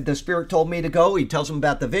 The Spirit told me to go. He tells them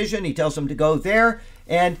about the vision. He tells them to go there.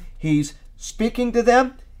 And he's speaking to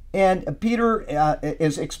them. And Peter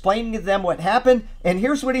is explaining to them what happened. And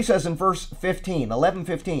here's what he says in verse 15,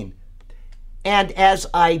 11:15. And as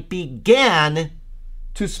I began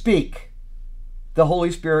to speak, the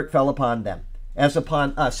Holy Spirit fell upon them, as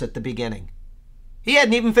upon us at the beginning. He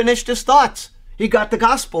hadn't even finished his thoughts. He got the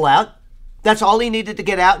gospel out. That's all he needed to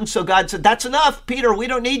get out. And so God said, that's enough, Peter, we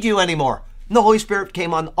don't need you anymore. And the Holy Spirit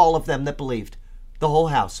came on all of them that believed, the whole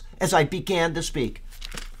house, as I began to speak.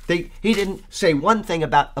 He didn't say one thing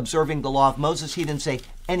about observing the law of Moses. He didn't say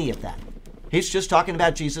any of that. He's just talking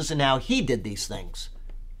about Jesus and how he did these things.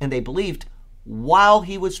 And they believed while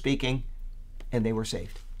he was speaking, and they were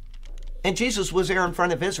saved. And Jesus was there in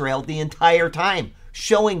front of Israel the entire time,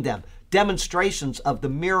 showing them demonstrations of the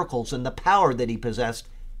miracles and the power that he possessed,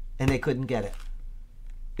 and they couldn't get it.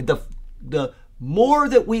 The more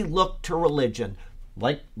that we look to religion,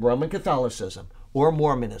 like Roman Catholicism or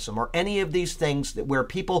Mormonism or any of these things where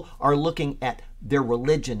people are looking at their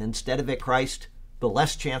religion instead of at Christ, the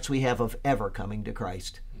less chance we have of ever coming to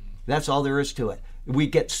Christ. That's all there is to it. We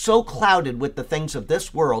get so clouded with the things of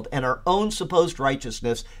this world and our own supposed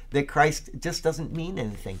righteousness that Christ just doesn't mean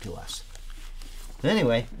anything to us.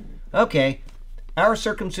 Anyway, okay. Our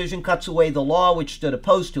circumcision cuts away the law which stood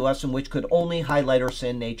opposed to us and which could only highlight our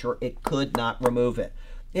sin nature. It could not remove it.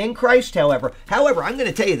 In Christ, however, I'm going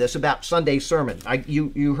to tell you this about Sunday's sermon.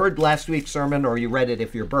 You heard last week's sermon, or you read it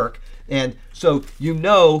if you're Burke, and so you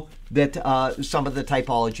know that some of the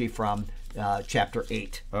typology from chapter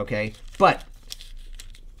 8, okay? But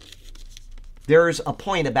there's a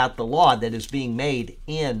point about the law that is being made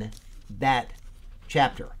in that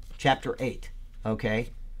chapter 8, okay?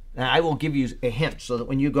 And I will give you a hint so that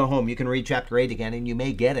when you go home, you can read chapter 8 again, and you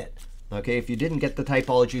may get it, okay? If you didn't get the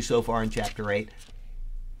typology so far in chapter 8,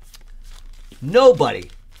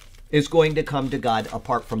 nobody is going to come to God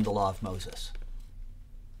apart from the law of Moses.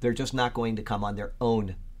 They're just not going to come on their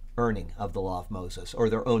own earning of the law of Moses or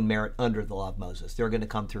their own merit under the law of Moses. They're going to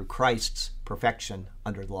come through Christ's perfection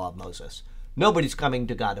under the law of Moses. Nobody's coming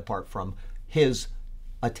to God apart from his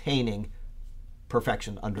attaining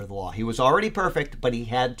perfection under the law. He was already perfect, but he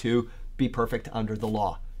had to be perfect under the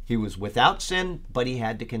law. He was without sin, but he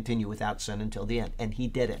had to continue without sin until the end. And he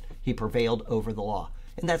did it. He prevailed over the law.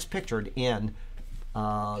 And that's pictured in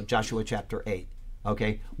Joshua chapter 8.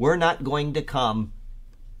 Okay? We're not going to come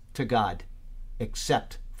to God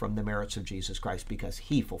except from the merits of Jesus Christ because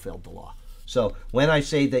he fulfilled the law. So when I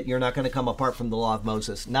say that you're not going to come apart from the law of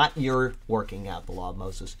Moses, not your working out the law of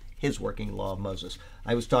Moses, his working law of Moses.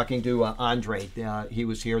 I was talking to Andre. He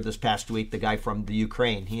was here this past week, the guy from the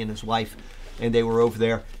Ukraine, he and his wife, and they were over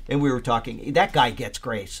there, and we were talking. That guy gets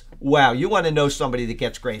grace. Wow, you want to know somebody that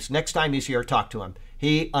gets grace. Next time he's here, talk to him.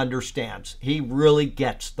 He understands. He really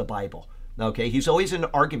gets the Bible. Okay, he's always in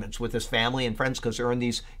arguments with his family and friends because they're in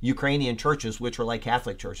these Ukrainian churches, which are like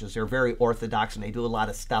Catholic churches. They're very orthodox and they do a lot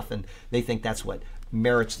of stuff, and they think that's what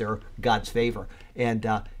merits their God's favor. And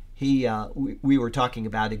we were talking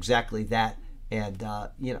about exactly that, and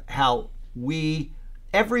how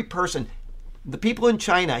every person, the people in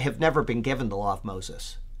China have never been given the law of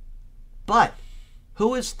Moses, but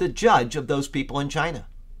who is the judge of those people in China?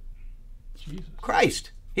 Jesus.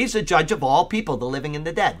 Christ. He's the judge of all people, the living and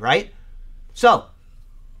the dead, right? So,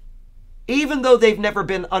 even though they've never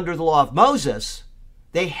been under the law of Moses,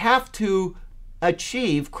 they have to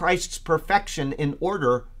achieve Christ's perfection in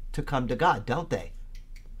order to come to God, don't they?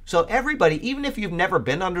 So everybody, even if you've never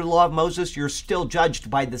been under the law of Moses, you're still judged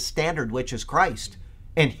by the standard, which is Christ.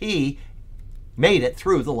 And he made it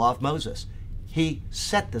through the law of Moses. He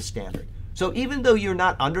set the standard. So even though you're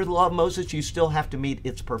not under the law of Moses, you still have to meet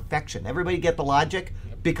its perfection. Everybody get the logic?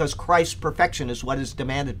 Because Christ's perfection is what is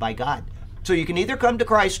demanded by God. So you can either come to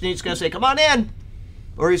Christ and he's going to say, come on in,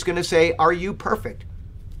 or he's going to say, are you perfect?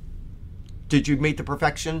 Did you meet the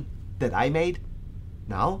perfection that I made?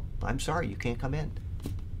 No, I'm sorry, you can't come in.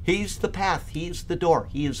 He's the path, he's the door,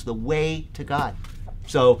 he is the way to God.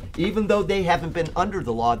 So even though they haven't been under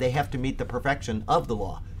the law, they have to meet the perfection of the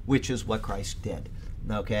law, which is what Christ did.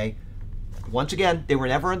 Okay? Once again, they were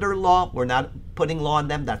never under law. We're not putting law on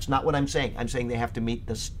them. That's not what I'm saying. I'm saying they have to meet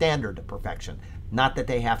the standard of perfection, not that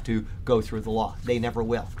they have to go through the law. They never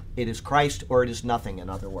will. It is Christ or it is nothing, in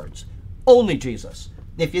other words. Only Jesus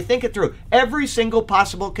If you think it through, every single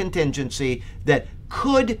possible contingency that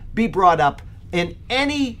could be brought up in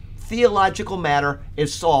any theological matter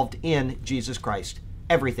is solved in Jesus Christ.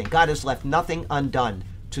 Everything. God has left nothing undone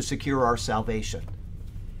to secure our salvation.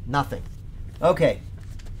 Nothing. Okay.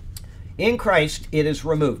 In Christ it is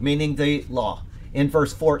removed, meaning the law. In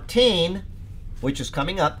verse 14, which is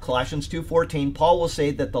coming up, Colossians 2:14, Paul will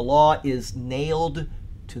say that the law is nailed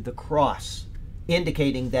to the cross,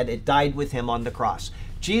 indicating that it died with him on the cross.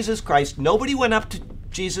 Jesus Christ, nobody went up to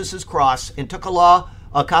Jesus' cross and took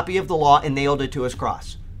a copy of the law and nailed it to his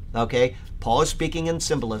cross. Okay? Paul is speaking in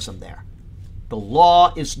symbolism there. The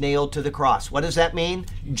law is nailed to the cross. What does that mean?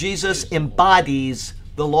 Jesus embodies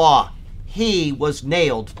the law. He was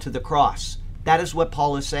nailed to the cross. That is what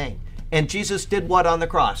Paul is saying. And Jesus did what on the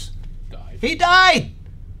cross? Died. He died.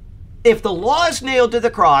 If the law is nailed to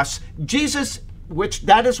the cross, Jesus, which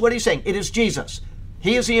that is what he's saying, it is Jesus.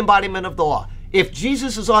 He is the embodiment of the law. If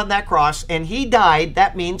Jesus is on that cross and he died,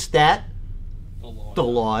 that means that the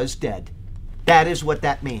law is dead. That is what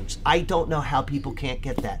that means. I don't know how people can't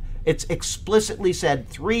get that. It's explicitly said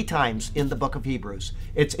 3 times in the book of Hebrews.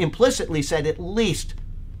 It's implicitly said at least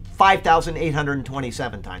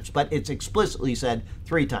 5,827 times, but it's explicitly said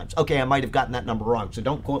 3 times. Okay, I might have gotten that number wrong, so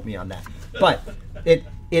don't quote me on that. But it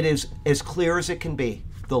is as clear as it can be.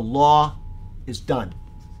 The law is done.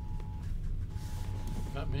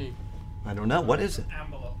 Not me. I don't know. What is it?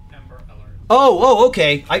 Amber alert. Oh,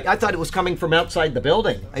 okay. I thought it was coming from outside the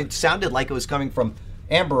building. It sounded like it was coming from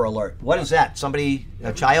Amber Alert. What is that? Somebody,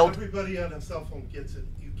 a child? Everybody on a cell phone gets it.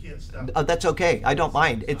 You can't stop. Oh, that's okay. I don't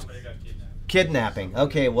mind. It's Somebody got kidnapped. kidnapping.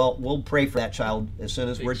 Okay, well, we'll pray for that child as soon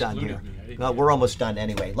as They we're done excluded here. me. I didn't Well, get we're it. almost done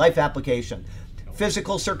anyway. Life application.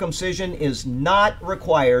 Physical circumcision is not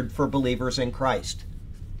required for believers in Christ.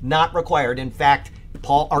 Not required. In fact,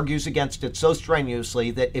 Paul argues against it so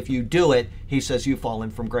strenuously that if you do it, he says you've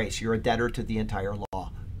fallen from grace. You're a debtor to the entire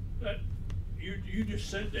law. You just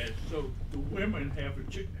said that, so the women have a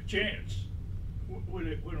chance. When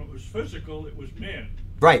it was physical, it was men.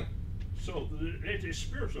 Right. So it is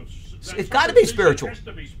spiritual. It's got to be spiritual. It has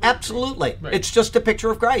to be spiritual. Absolutely. Right. It's just a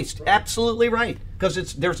picture of Christ. Absolutely right.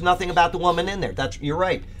 Because there's nothing about the woman in there. You're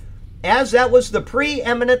right. As that was the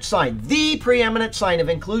preeminent sign of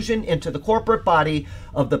inclusion into the corporate body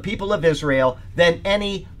of the people of Israel, then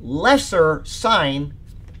any lesser sign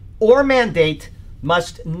or mandate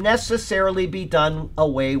must necessarily be done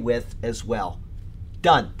away with as well.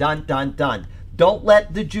 Done, done, done, done. Don't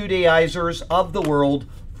let the Judaizers of the world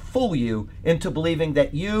fool you into believing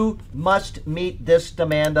that you must meet this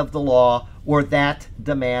demand of the law or that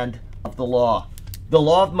demand of the law. The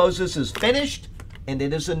law of Moses is finished and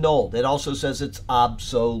it is annulled. It also says it's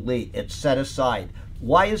obsolete. It's set aside.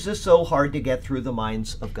 Why is this so hard to get through the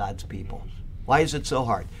minds of God's people? Why is it so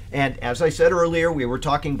hard? And as I said earlier, we were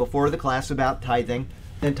talking before the class about tithing,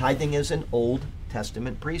 and tithing is an Old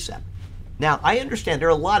Testament precept. Now, I understand there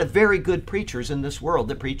are a lot of very good preachers in this world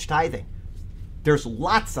that preach tithing. There's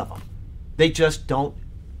lots of them. They just don't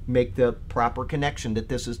make the proper connection that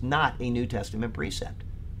this is not a New Testament precept.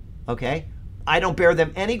 Okay? I don't bear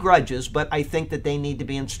them any grudges, but I think that they need to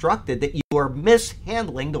be instructed that you are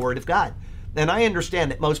mishandling the Word of God. And I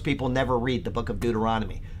understand that most people never read the book of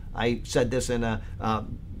Deuteronomy. I said this in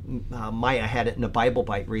Maya had it in a Bible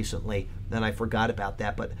Bite recently, and I forgot about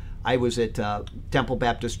that, but I was at Temple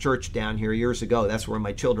Baptist Church down here years ago. That's where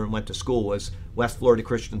my children went to school, was West Florida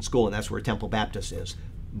Christian School, and that's where Temple Baptist is.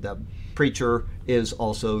 The preacher is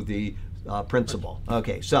also the principal.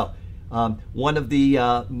 Okay, so one of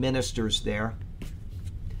the ministers there,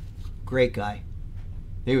 great guy.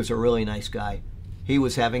 He was a really nice guy. He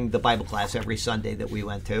was having the Bible class every Sunday that we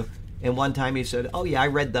went to. And one time he said, oh yeah, I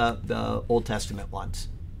read the Old Testament once.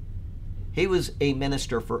 He was a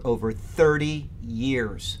minister for over 30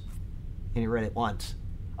 years. And he read it once.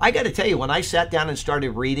 I got to tell you, when I sat down and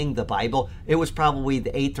started reading the Bible, it was probably the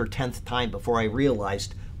 8th or 10th time before I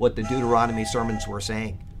realized what the Deuteronomy sermons were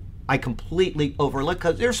saying. I completely overlooked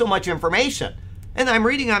because there's so much information. And I'm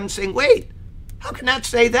reading, I'm saying, wait, how can that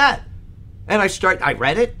say that? And I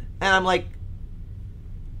read it, and I'm like,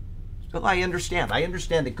 well, I understand. I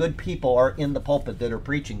understand that good people are in the pulpit that are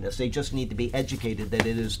preaching this. They just need to be educated that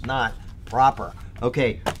it is not proper.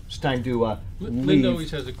 Okay, it's time to Linda leave.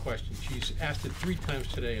 always has a question. She's asked it 3 times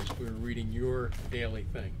today as we were reading your daily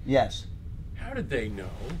thing. Yes. How did they know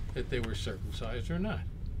that they were circumcised or not?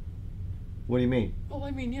 What do you mean? Well,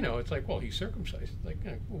 I mean, it's like, well, he's circumcised. Like,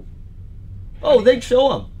 well, Oh, they'd show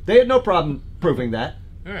them. They had no problem proving that.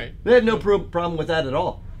 all right. They had no problem with that at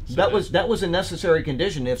all. So that was a necessary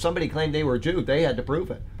condition. If somebody claimed they were a Jew, they had to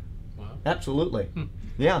prove it. Wow. Absolutely.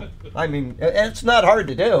 Yeah. I mean, it's not hard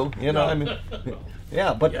to do. I mean,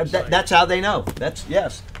 Yeah, but Yes, that's how they know. That's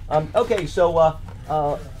yes. Okay, so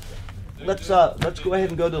let's go ahead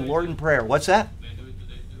and go to the Lord in prayer. What's that?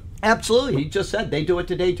 Absolutely. He just said they do it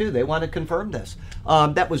today too. They want to confirm this.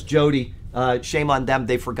 That was Jody. Shame on them.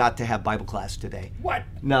 They forgot to have Bible class today. What?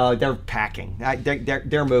 No, they're packing.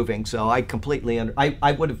 They're moving. So I completely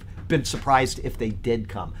I would have been surprised if they did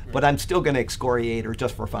come, but I'm still going to excoriate her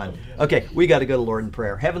just for fun. Okay, we got to go to Lord in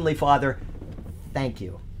prayer. Heavenly Father, thank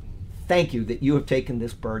you. Thank you that you have taken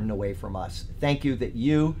this burden away from us. Thank you that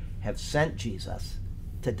you have sent Jesus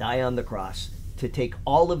to die on the cross, to take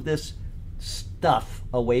all of this stuff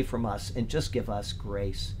away from us and just give us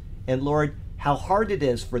grace. And Lord, how hard it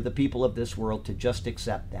is for the people of this world to just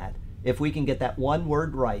accept that. If we can get that one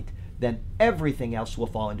word right, then everything else will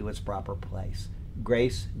fall into its proper place.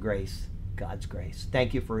 Grace, grace, God's grace.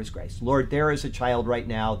 Thank you for his grace. Lord, there is a child right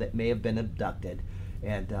now that may have been abducted,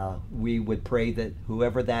 and we would pray that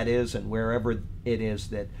whoever that is and wherever it is,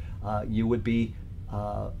 that you would be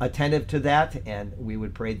attentive to that, and we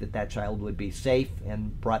would pray that that child would be safe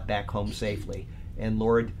and brought back home safely. And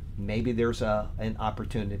Lord, maybe there's an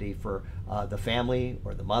opportunity for the family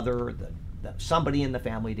or the mother or somebody in the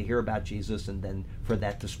family to hear about Jesus, and then for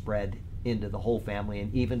that to spread into the whole family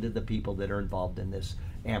and even to the people that are involved in this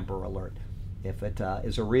Amber Alert. If it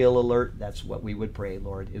is a real alert, that's what we would pray,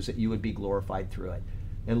 Lord, is that you would be glorified through it.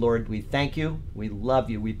 And Lord, we thank you, we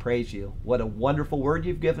love you, we praise you. What a wonderful word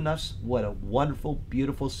you've given us. What a wonderful,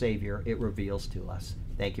 beautiful Savior it reveals to us.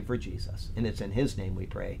 Thank you for Jesus. And it's in his name we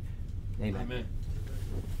pray. Amen. Amen.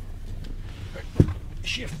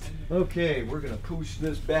 Shift. Okay, we're going to push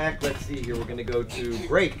this back. Let's see here. We're going to go to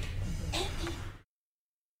break.